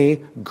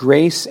 "may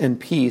grace and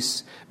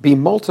peace be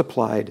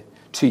multiplied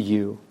to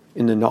you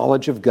in the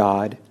knowledge of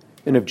God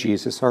and of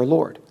Jesus our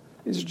Lord."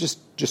 These are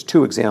just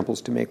two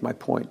examples to make my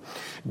point.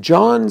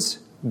 John's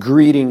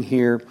greeting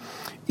here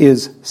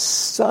is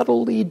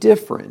subtly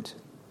different,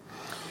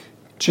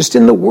 just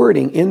in the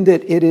wording, in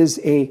that it is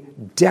a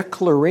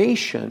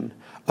declaration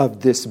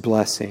of this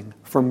blessing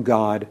from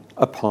God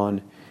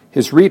upon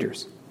his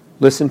readers.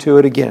 Listen to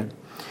it again.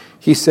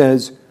 He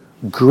says,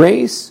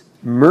 grace,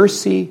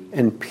 mercy,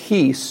 and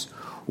peace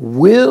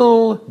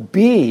will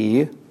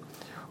be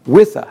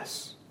with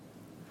us.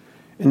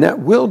 And that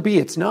will be,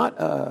 it's not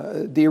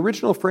the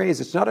original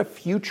phrase, it's not a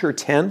future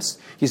tense.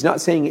 He's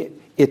not saying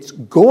it's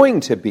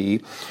going to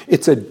be.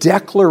 It's a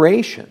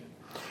declaration.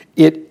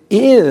 It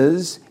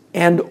is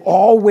and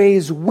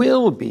always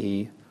will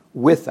be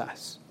with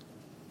us.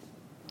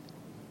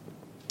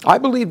 I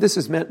believe this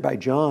is meant by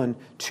John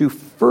to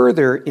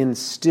further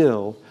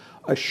instill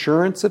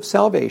assurance of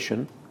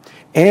salvation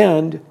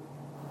and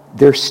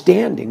their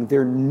standing,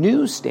 their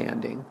new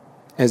standing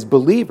as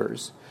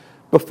believers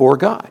before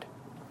God.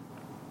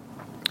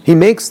 He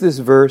makes this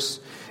verse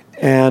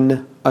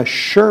an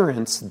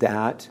assurance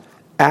that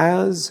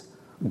as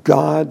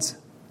God's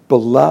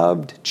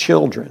beloved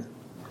children,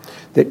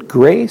 that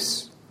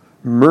grace,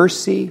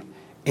 mercy,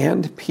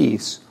 and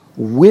peace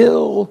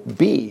will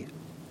be,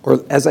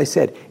 or as I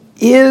said,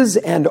 is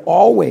and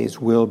always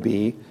will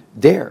be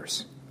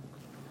theirs.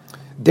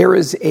 There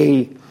is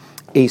a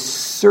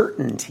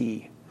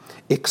certainty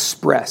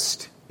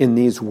expressed in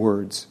these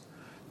words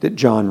that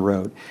John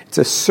wrote. It's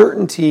a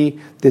certainty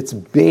that's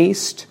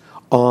based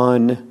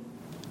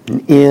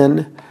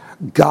in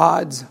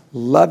God's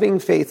loving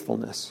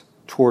faithfulness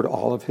toward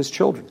all of his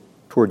children,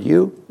 toward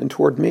you and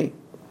toward me.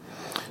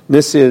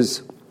 This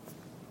is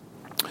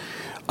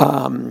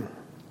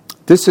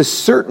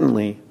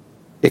certainly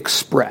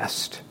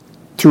expressed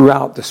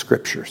throughout the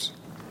Scriptures.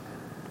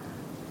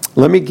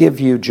 Let me give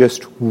you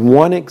just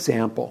one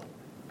example,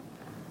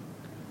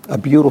 a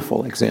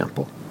beautiful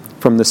example,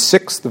 from the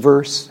 6th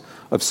verse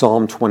of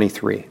Psalm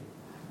 23.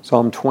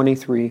 Psalm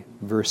 23,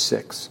 verse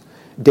 6.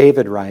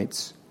 David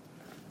writes,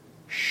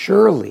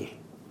 surely,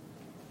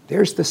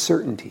 there's the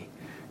certainty,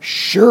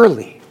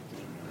 surely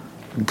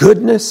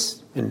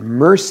goodness and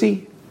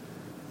mercy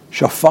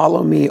shall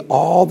follow me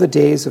all the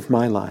days of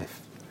my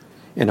life,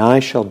 and I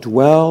shall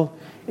dwell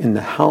in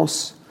the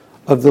house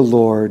of the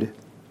Lord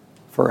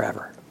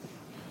forever.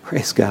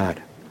 Praise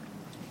God.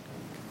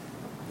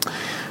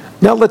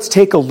 Now let's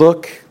take a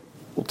look.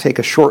 We'll take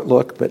a short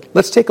look, but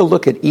let's take a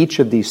look at each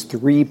of these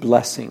three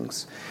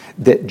blessings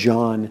that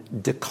John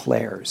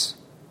declares.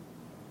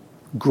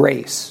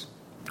 Grace.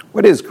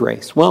 What is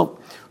grace? Well,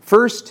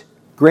 first,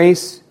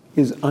 grace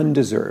is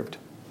undeserved.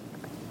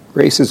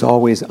 Grace is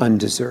always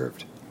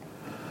undeserved.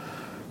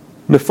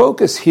 The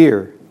focus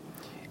here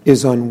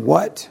is on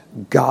what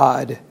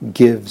God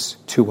gives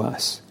to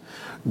us.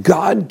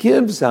 God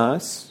gives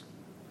us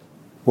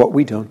what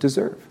we don't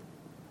deserve.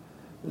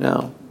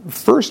 Now,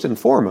 first and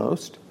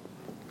foremost,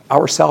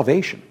 our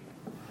salvation.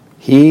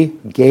 He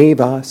gave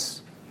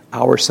us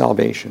our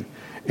salvation,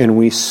 and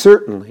we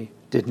certainly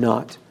did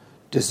not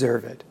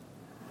deserve it.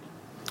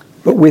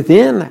 But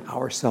within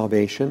our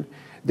salvation,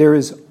 there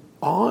is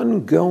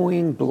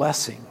ongoing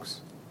blessings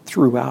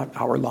throughout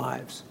our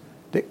lives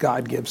that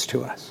God gives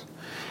to us.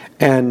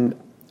 And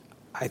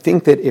I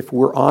think that if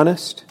we're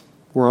honest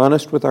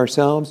with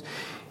ourselves,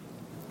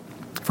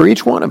 for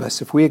each one of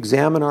us, if we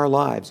examine our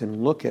lives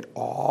and look at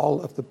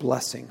all of the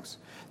blessings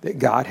that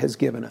God has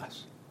given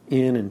us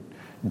in and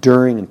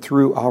during and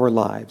through our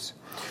lives,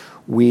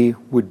 we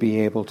would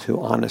be able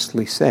to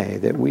honestly say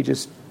that we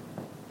just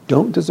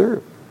don't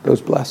deserve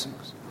those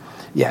blessings.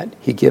 Yet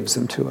He gives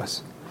them to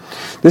us.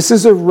 This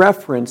is a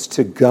reference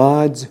to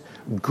God's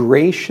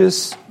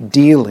gracious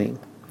dealing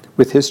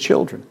with His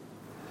children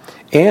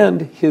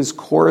and His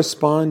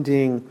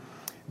corresponding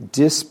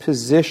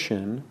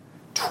disposition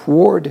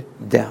toward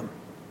them.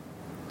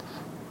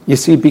 You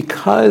see,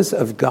 because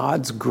of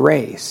God's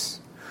grace,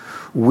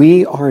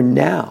 we are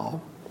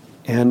now,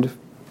 and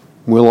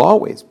will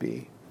always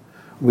be,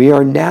 we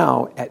are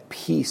now at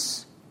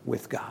peace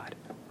with God.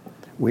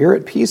 We're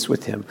at peace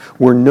with Him.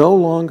 We're no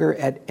longer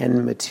at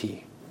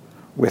enmity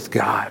with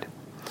God.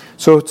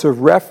 So it's a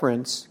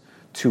reference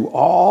to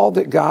all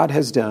that God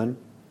has done,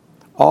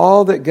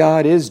 all that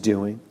God is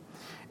doing,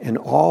 and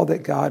all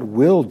that God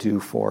will do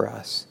for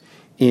us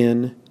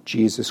in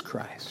Jesus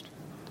Christ.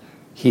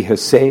 He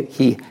has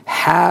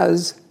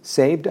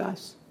saved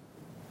us.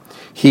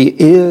 He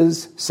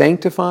is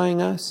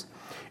sanctifying us,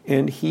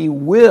 and He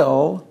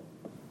will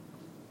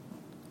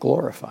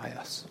glorify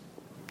us.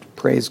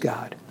 Praise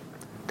God.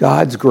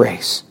 God's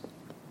grace.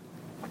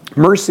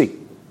 Mercy.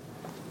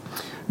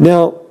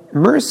 Now,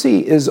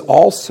 mercy is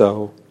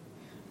also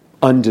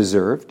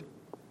undeserved.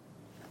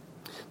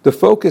 The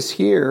focus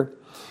here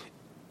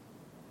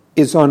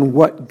is on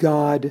what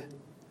God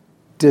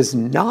does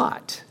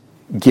not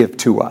give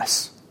to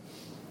us,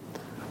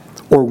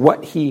 or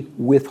what He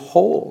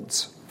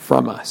withholds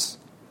from us.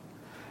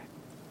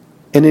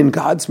 And in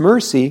God's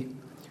mercy,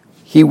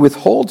 He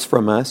withholds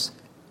from us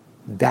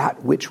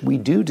that which we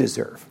do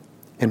deserve.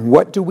 And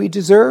what do we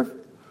deserve?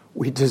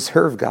 We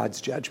deserve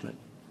God's judgment.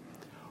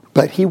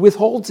 But He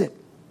withholds it.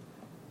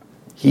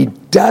 He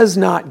does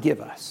not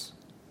give us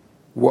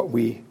what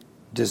we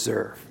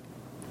deserve.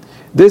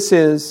 This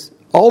is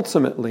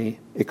ultimately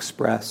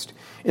expressed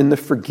in the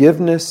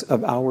forgiveness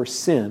of our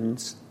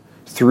sins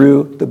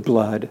through the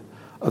blood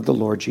of the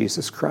Lord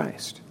Jesus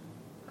Christ.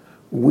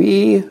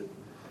 We,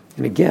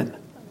 and again,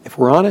 if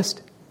we're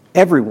honest,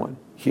 everyone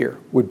here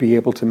would be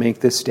able to make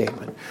this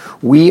statement.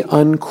 We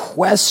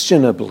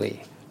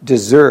unquestionably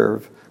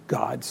deserve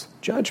God's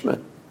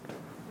judgment.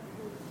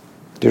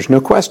 There's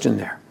no question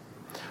there.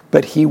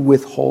 But he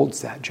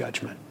withholds that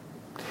judgment.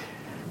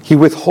 He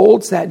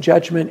withholds that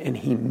judgment and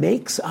he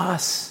makes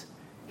us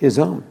his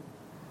own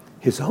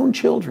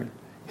children,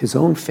 his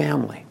own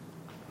family.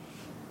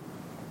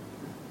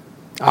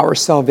 Our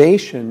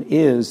salvation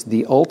is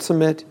the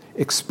ultimate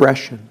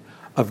expression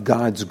of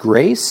God's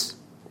grace.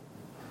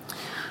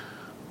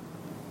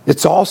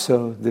 It's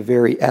also the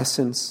very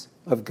essence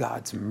of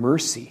God's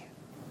mercy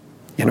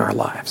in our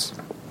lives.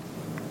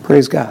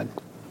 Praise God.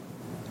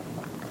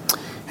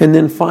 And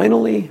then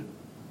finally,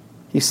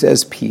 he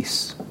says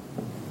peace.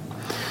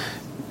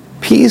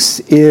 Peace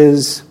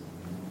is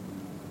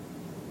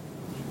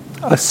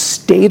a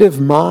state of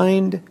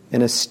mind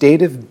and a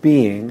state of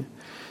being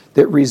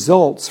that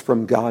results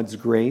from God's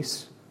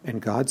grace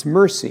and God's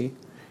mercy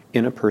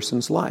in a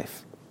person's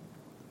life.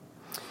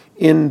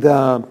 In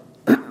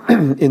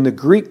the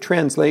Greek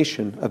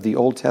translation of the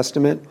Old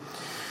Testament,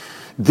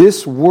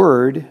 this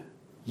word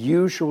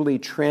usually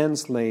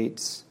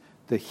translates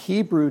the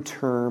Hebrew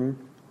term,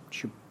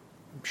 which I'm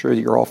sure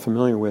that you're all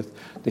familiar with,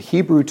 the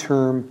Hebrew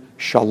term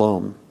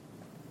shalom.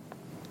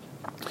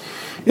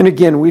 And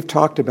again, we've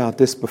talked about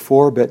this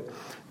before, but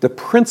the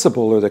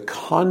principle or the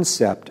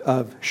concept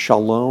of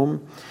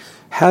shalom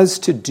has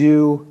to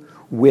do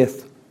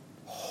with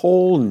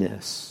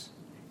wholeness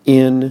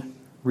in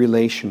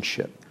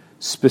relationship,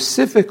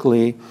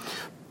 specifically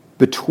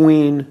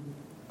between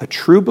a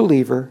true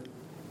believer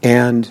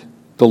and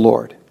the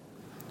Lord.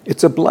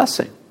 It's a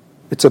blessing.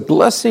 It's a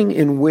blessing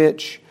in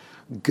which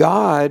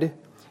God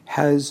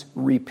has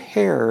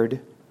repaired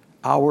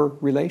our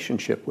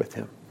relationship with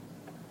him.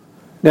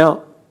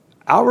 Now,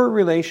 our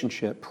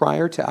relationship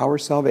prior to our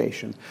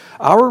salvation,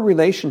 our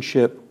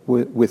relationship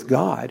with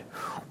God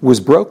was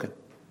broken.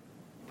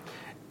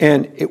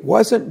 And it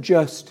wasn't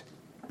just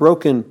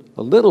broken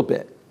a little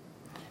bit.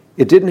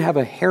 It didn't have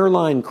a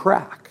hairline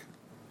crack.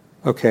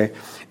 Okay?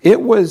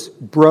 It was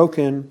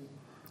broken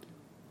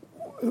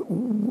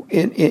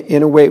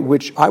in a way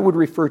which I would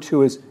refer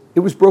to as it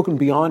was broken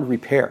beyond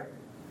repair.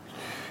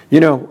 You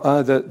know,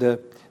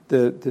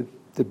 the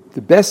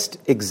best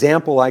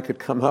example I could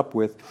come up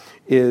with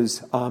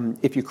is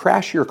if you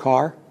crash your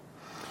car,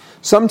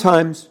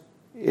 sometimes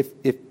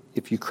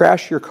if you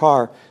crash your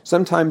car,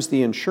 sometimes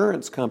the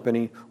insurance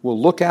company will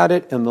look at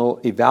it and they'll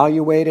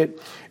evaluate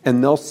it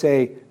and they'll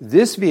say,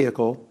 this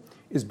vehicle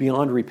is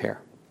beyond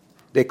repair.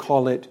 They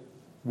call it,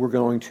 we're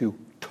going to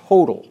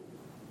total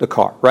the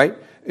car, right?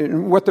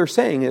 And what they're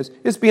saying is,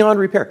 it's beyond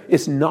repair.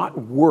 It's not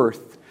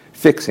worth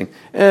fixing.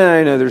 And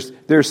I know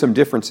there's some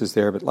differences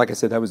there, but like I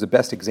said, that was the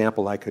best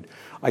example I could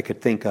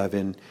think of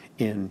in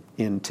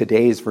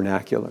today's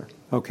vernacular.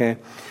 Okay?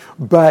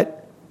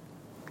 But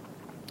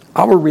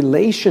our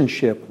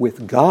relationship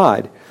with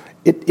God,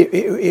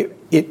 it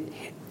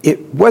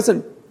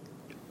wasn't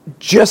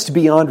just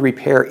beyond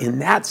repair in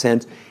that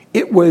sense.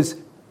 It was,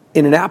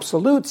 in an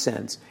absolute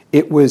sense,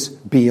 it was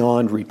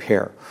beyond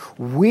repair.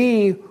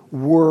 We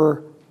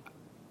were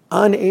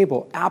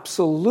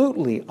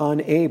absolutely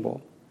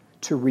unable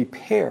to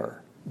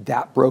repair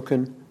that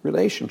broken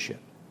relationship.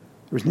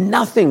 There was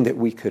nothing that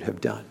we could have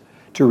done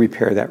to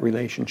repair that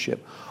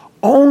relationship.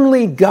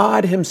 Only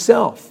God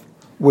himself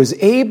was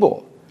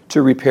able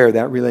to repair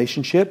that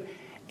relationship,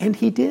 and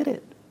he did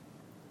it.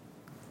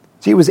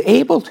 So he was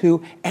able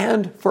to,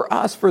 and for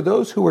us, for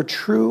those who are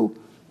truly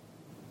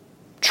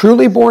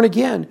born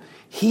again,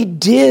 he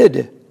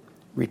did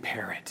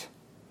repair it.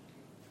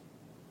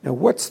 Now,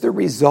 what's the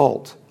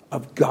result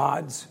of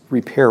God's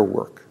repair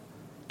work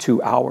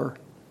to our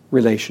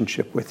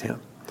relationship with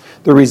him?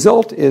 The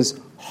result is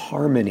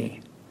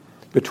harmony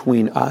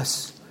between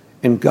us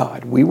and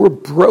God. We were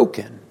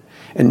broken,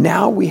 and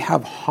now we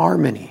have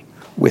harmony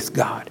with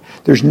God.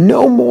 There's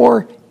no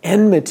more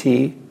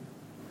enmity.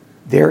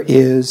 There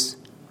is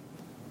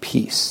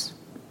peace.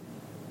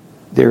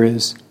 There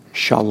is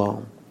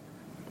shalom.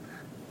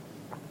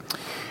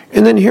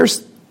 And then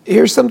here's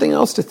something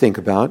else to think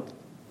about.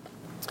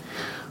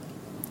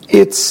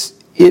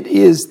 It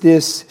is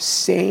this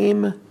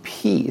same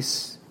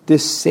peace,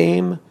 this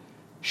same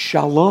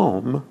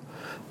shalom,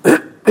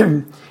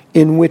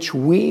 in which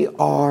we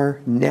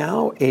are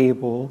now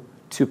able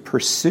to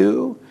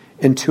pursue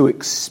and to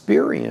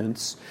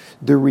experience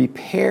the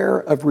repair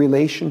of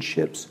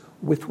relationships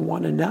with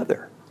one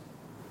another,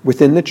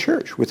 within the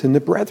church, within the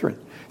brethren.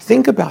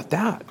 Think about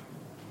that.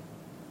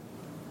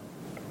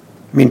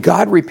 I mean,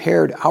 God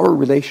repaired our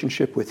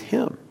relationship with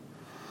him.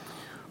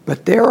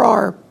 But there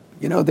are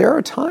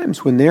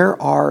times when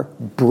there are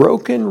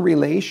broken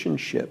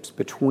relationships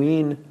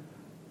between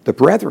the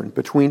brethren,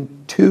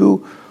 between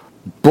two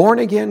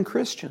born-again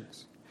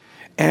Christians.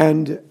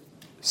 And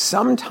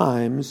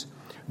sometimes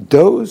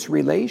those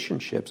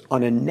relationships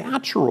on a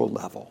natural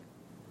level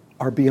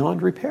are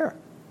beyond repair.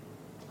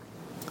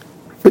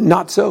 But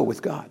not so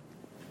with God.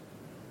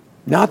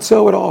 Not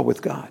so at all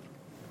with God.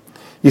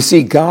 You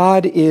see,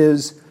 God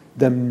is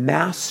the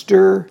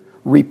master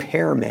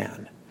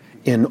repairman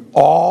in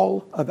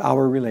all of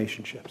our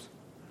relationships.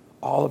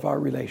 All of our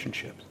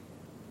relationships.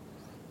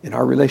 In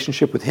our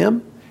relationship with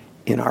Him,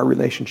 in our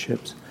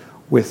relationships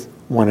with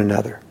one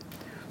another.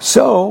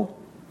 So,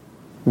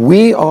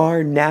 we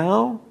are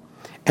now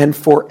and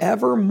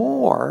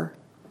forevermore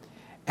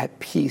at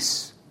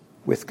peace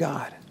with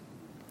God.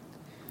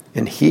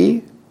 And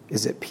He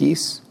is at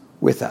peace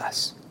with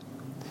us.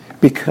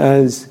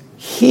 Because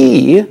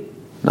He,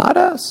 not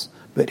us,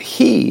 but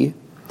He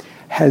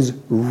has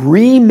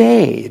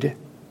remade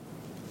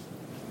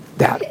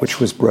that which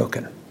was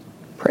broken.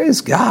 Praise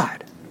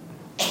God.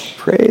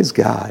 Praise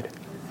God.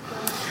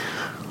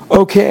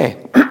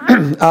 Okay.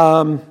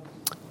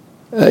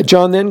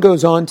 John then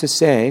goes on to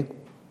say,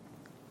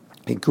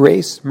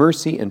 grace,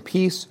 mercy, and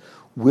peace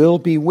will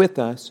be with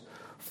us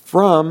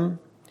from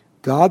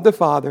God the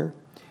Father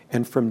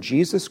and from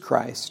Jesus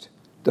Christ,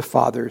 the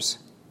Father's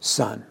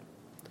Son.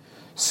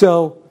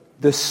 So,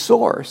 the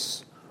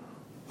source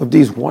of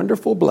these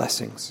wonderful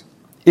blessings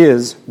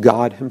is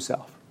God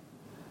Himself,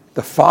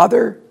 the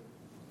Father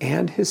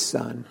and His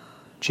Son,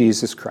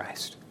 Jesus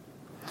Christ.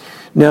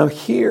 Now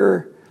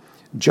here,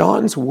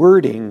 John's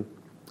wording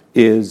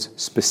is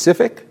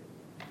specific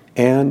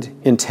and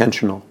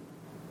intentional.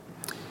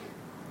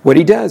 What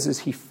he does is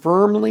he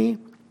firmly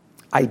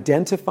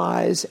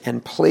identifies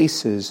and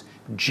places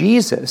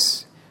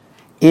Jesus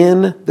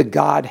in the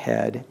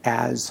Godhead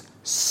as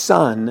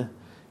Son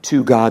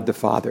to God the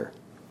Father.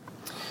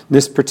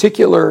 This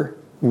particular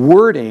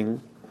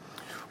wording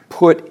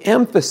put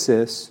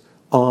emphasis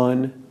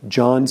on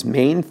John's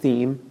main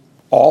theme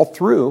all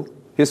through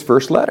his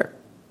first letter.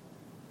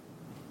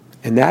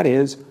 And that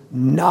is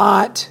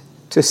not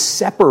to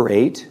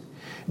separate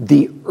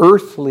the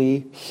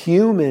earthly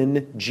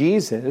human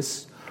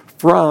Jesus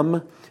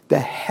from the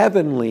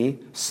heavenly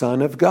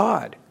Son of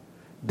God.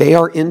 They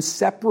are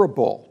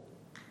inseparable.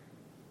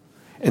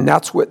 And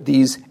that's what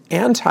these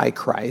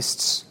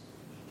antichrists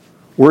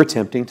were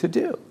attempting to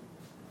do.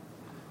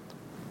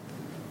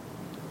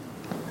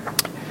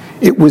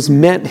 It was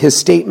meant, his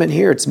statement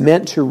here, it's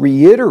meant to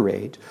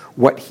reiterate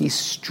what he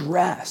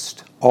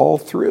stressed all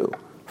through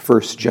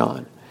 1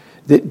 John,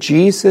 that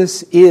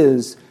Jesus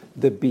is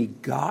the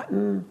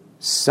begotten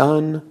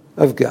Son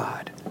of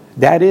God.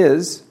 That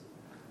is,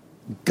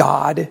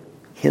 God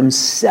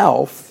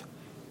Himself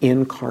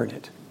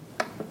incarnate.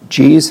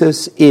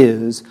 Jesus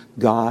is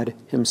God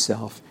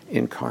Himself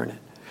incarnate.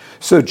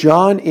 So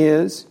John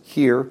is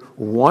here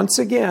once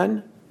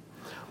again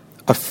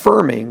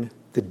affirming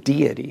the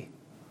deity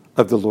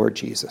of the Lord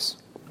Jesus.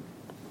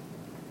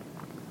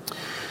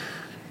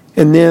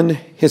 And then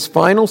his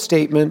final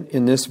statement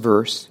in this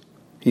verse,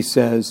 he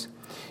says,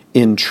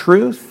 in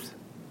truth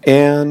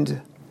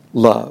and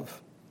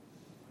love.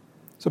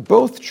 So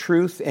both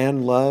truth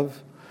and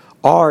love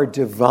are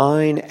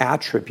divine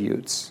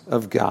attributes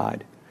of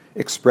God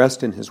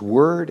expressed in His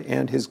Word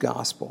and His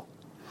Gospel.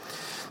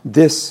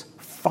 This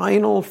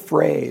final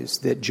phrase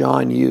that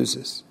John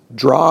uses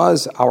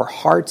draws our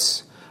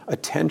heart's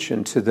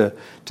attention to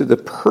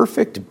the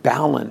perfect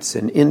balance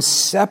and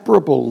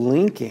inseparable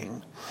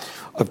linking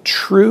of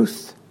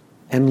truth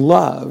and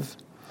love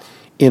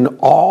in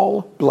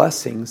all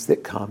blessings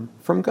that come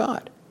from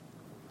God.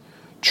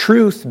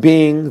 Truth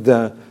being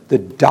the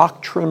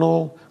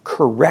doctrinal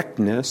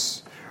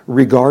correctness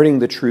regarding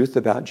the truth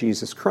about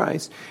Jesus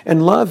Christ,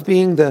 and love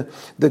being the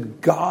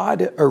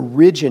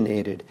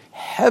God-originated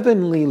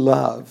heavenly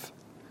love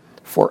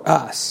for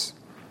us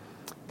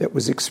that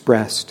was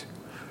expressed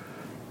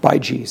by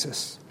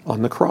Jesus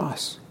on the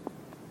cross.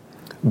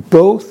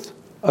 Both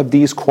of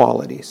these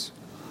qualities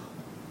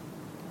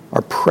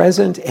are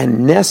present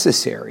and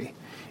necessary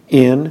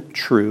in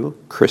true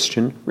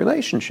Christian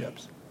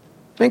relationships.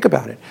 Think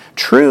about it.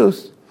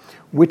 Truth,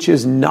 which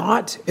is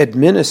not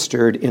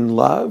administered in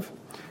love,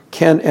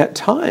 can at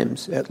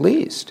times, at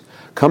least,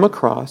 come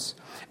across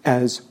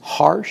as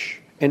harsh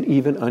and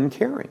even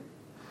uncaring.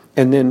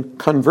 And then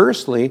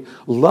conversely,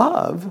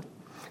 love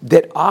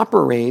that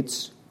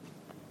operates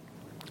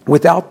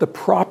without the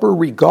proper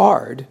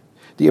regard,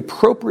 the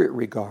appropriate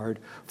regard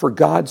for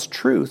God's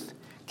truth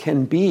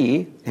can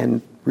be,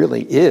 and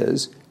really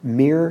is,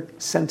 mere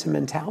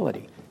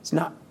sentimentality. It's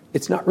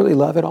not really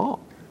love at all.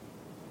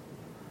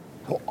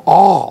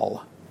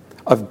 All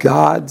of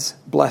God's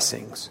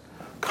blessings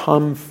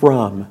come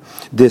from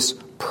this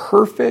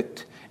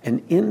perfect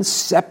and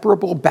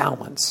inseparable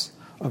balance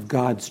of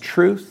God's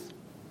truth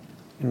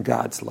and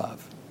God's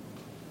love.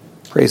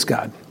 Praise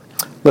God.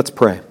 Let's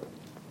pray.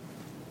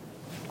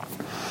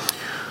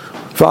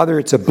 Father,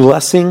 it's a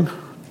blessing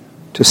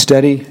to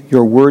study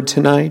your word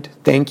tonight.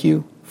 Thank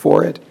you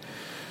for it.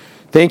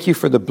 Thank you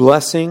for the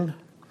blessing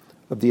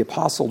of the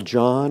Apostle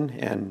John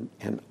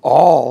and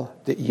all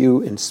that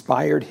you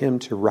inspired him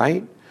to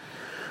write.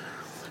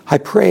 I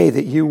pray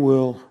that you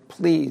will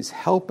please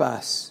help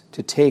us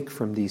to take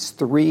from these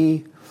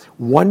 3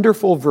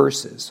 wonderful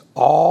verses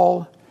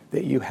all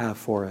that you have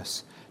for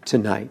us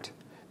tonight,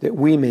 that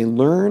we may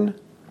learn,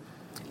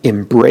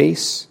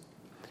 embrace,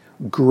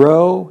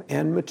 grow,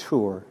 and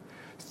mature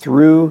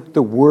through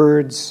the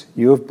words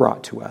you have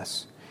brought to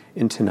us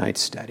in tonight's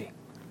study.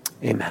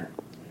 Amen.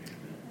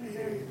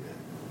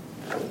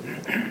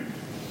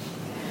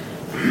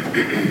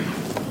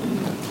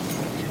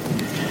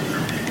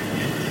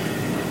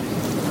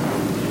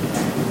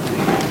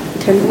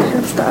 Can we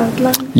have the outline?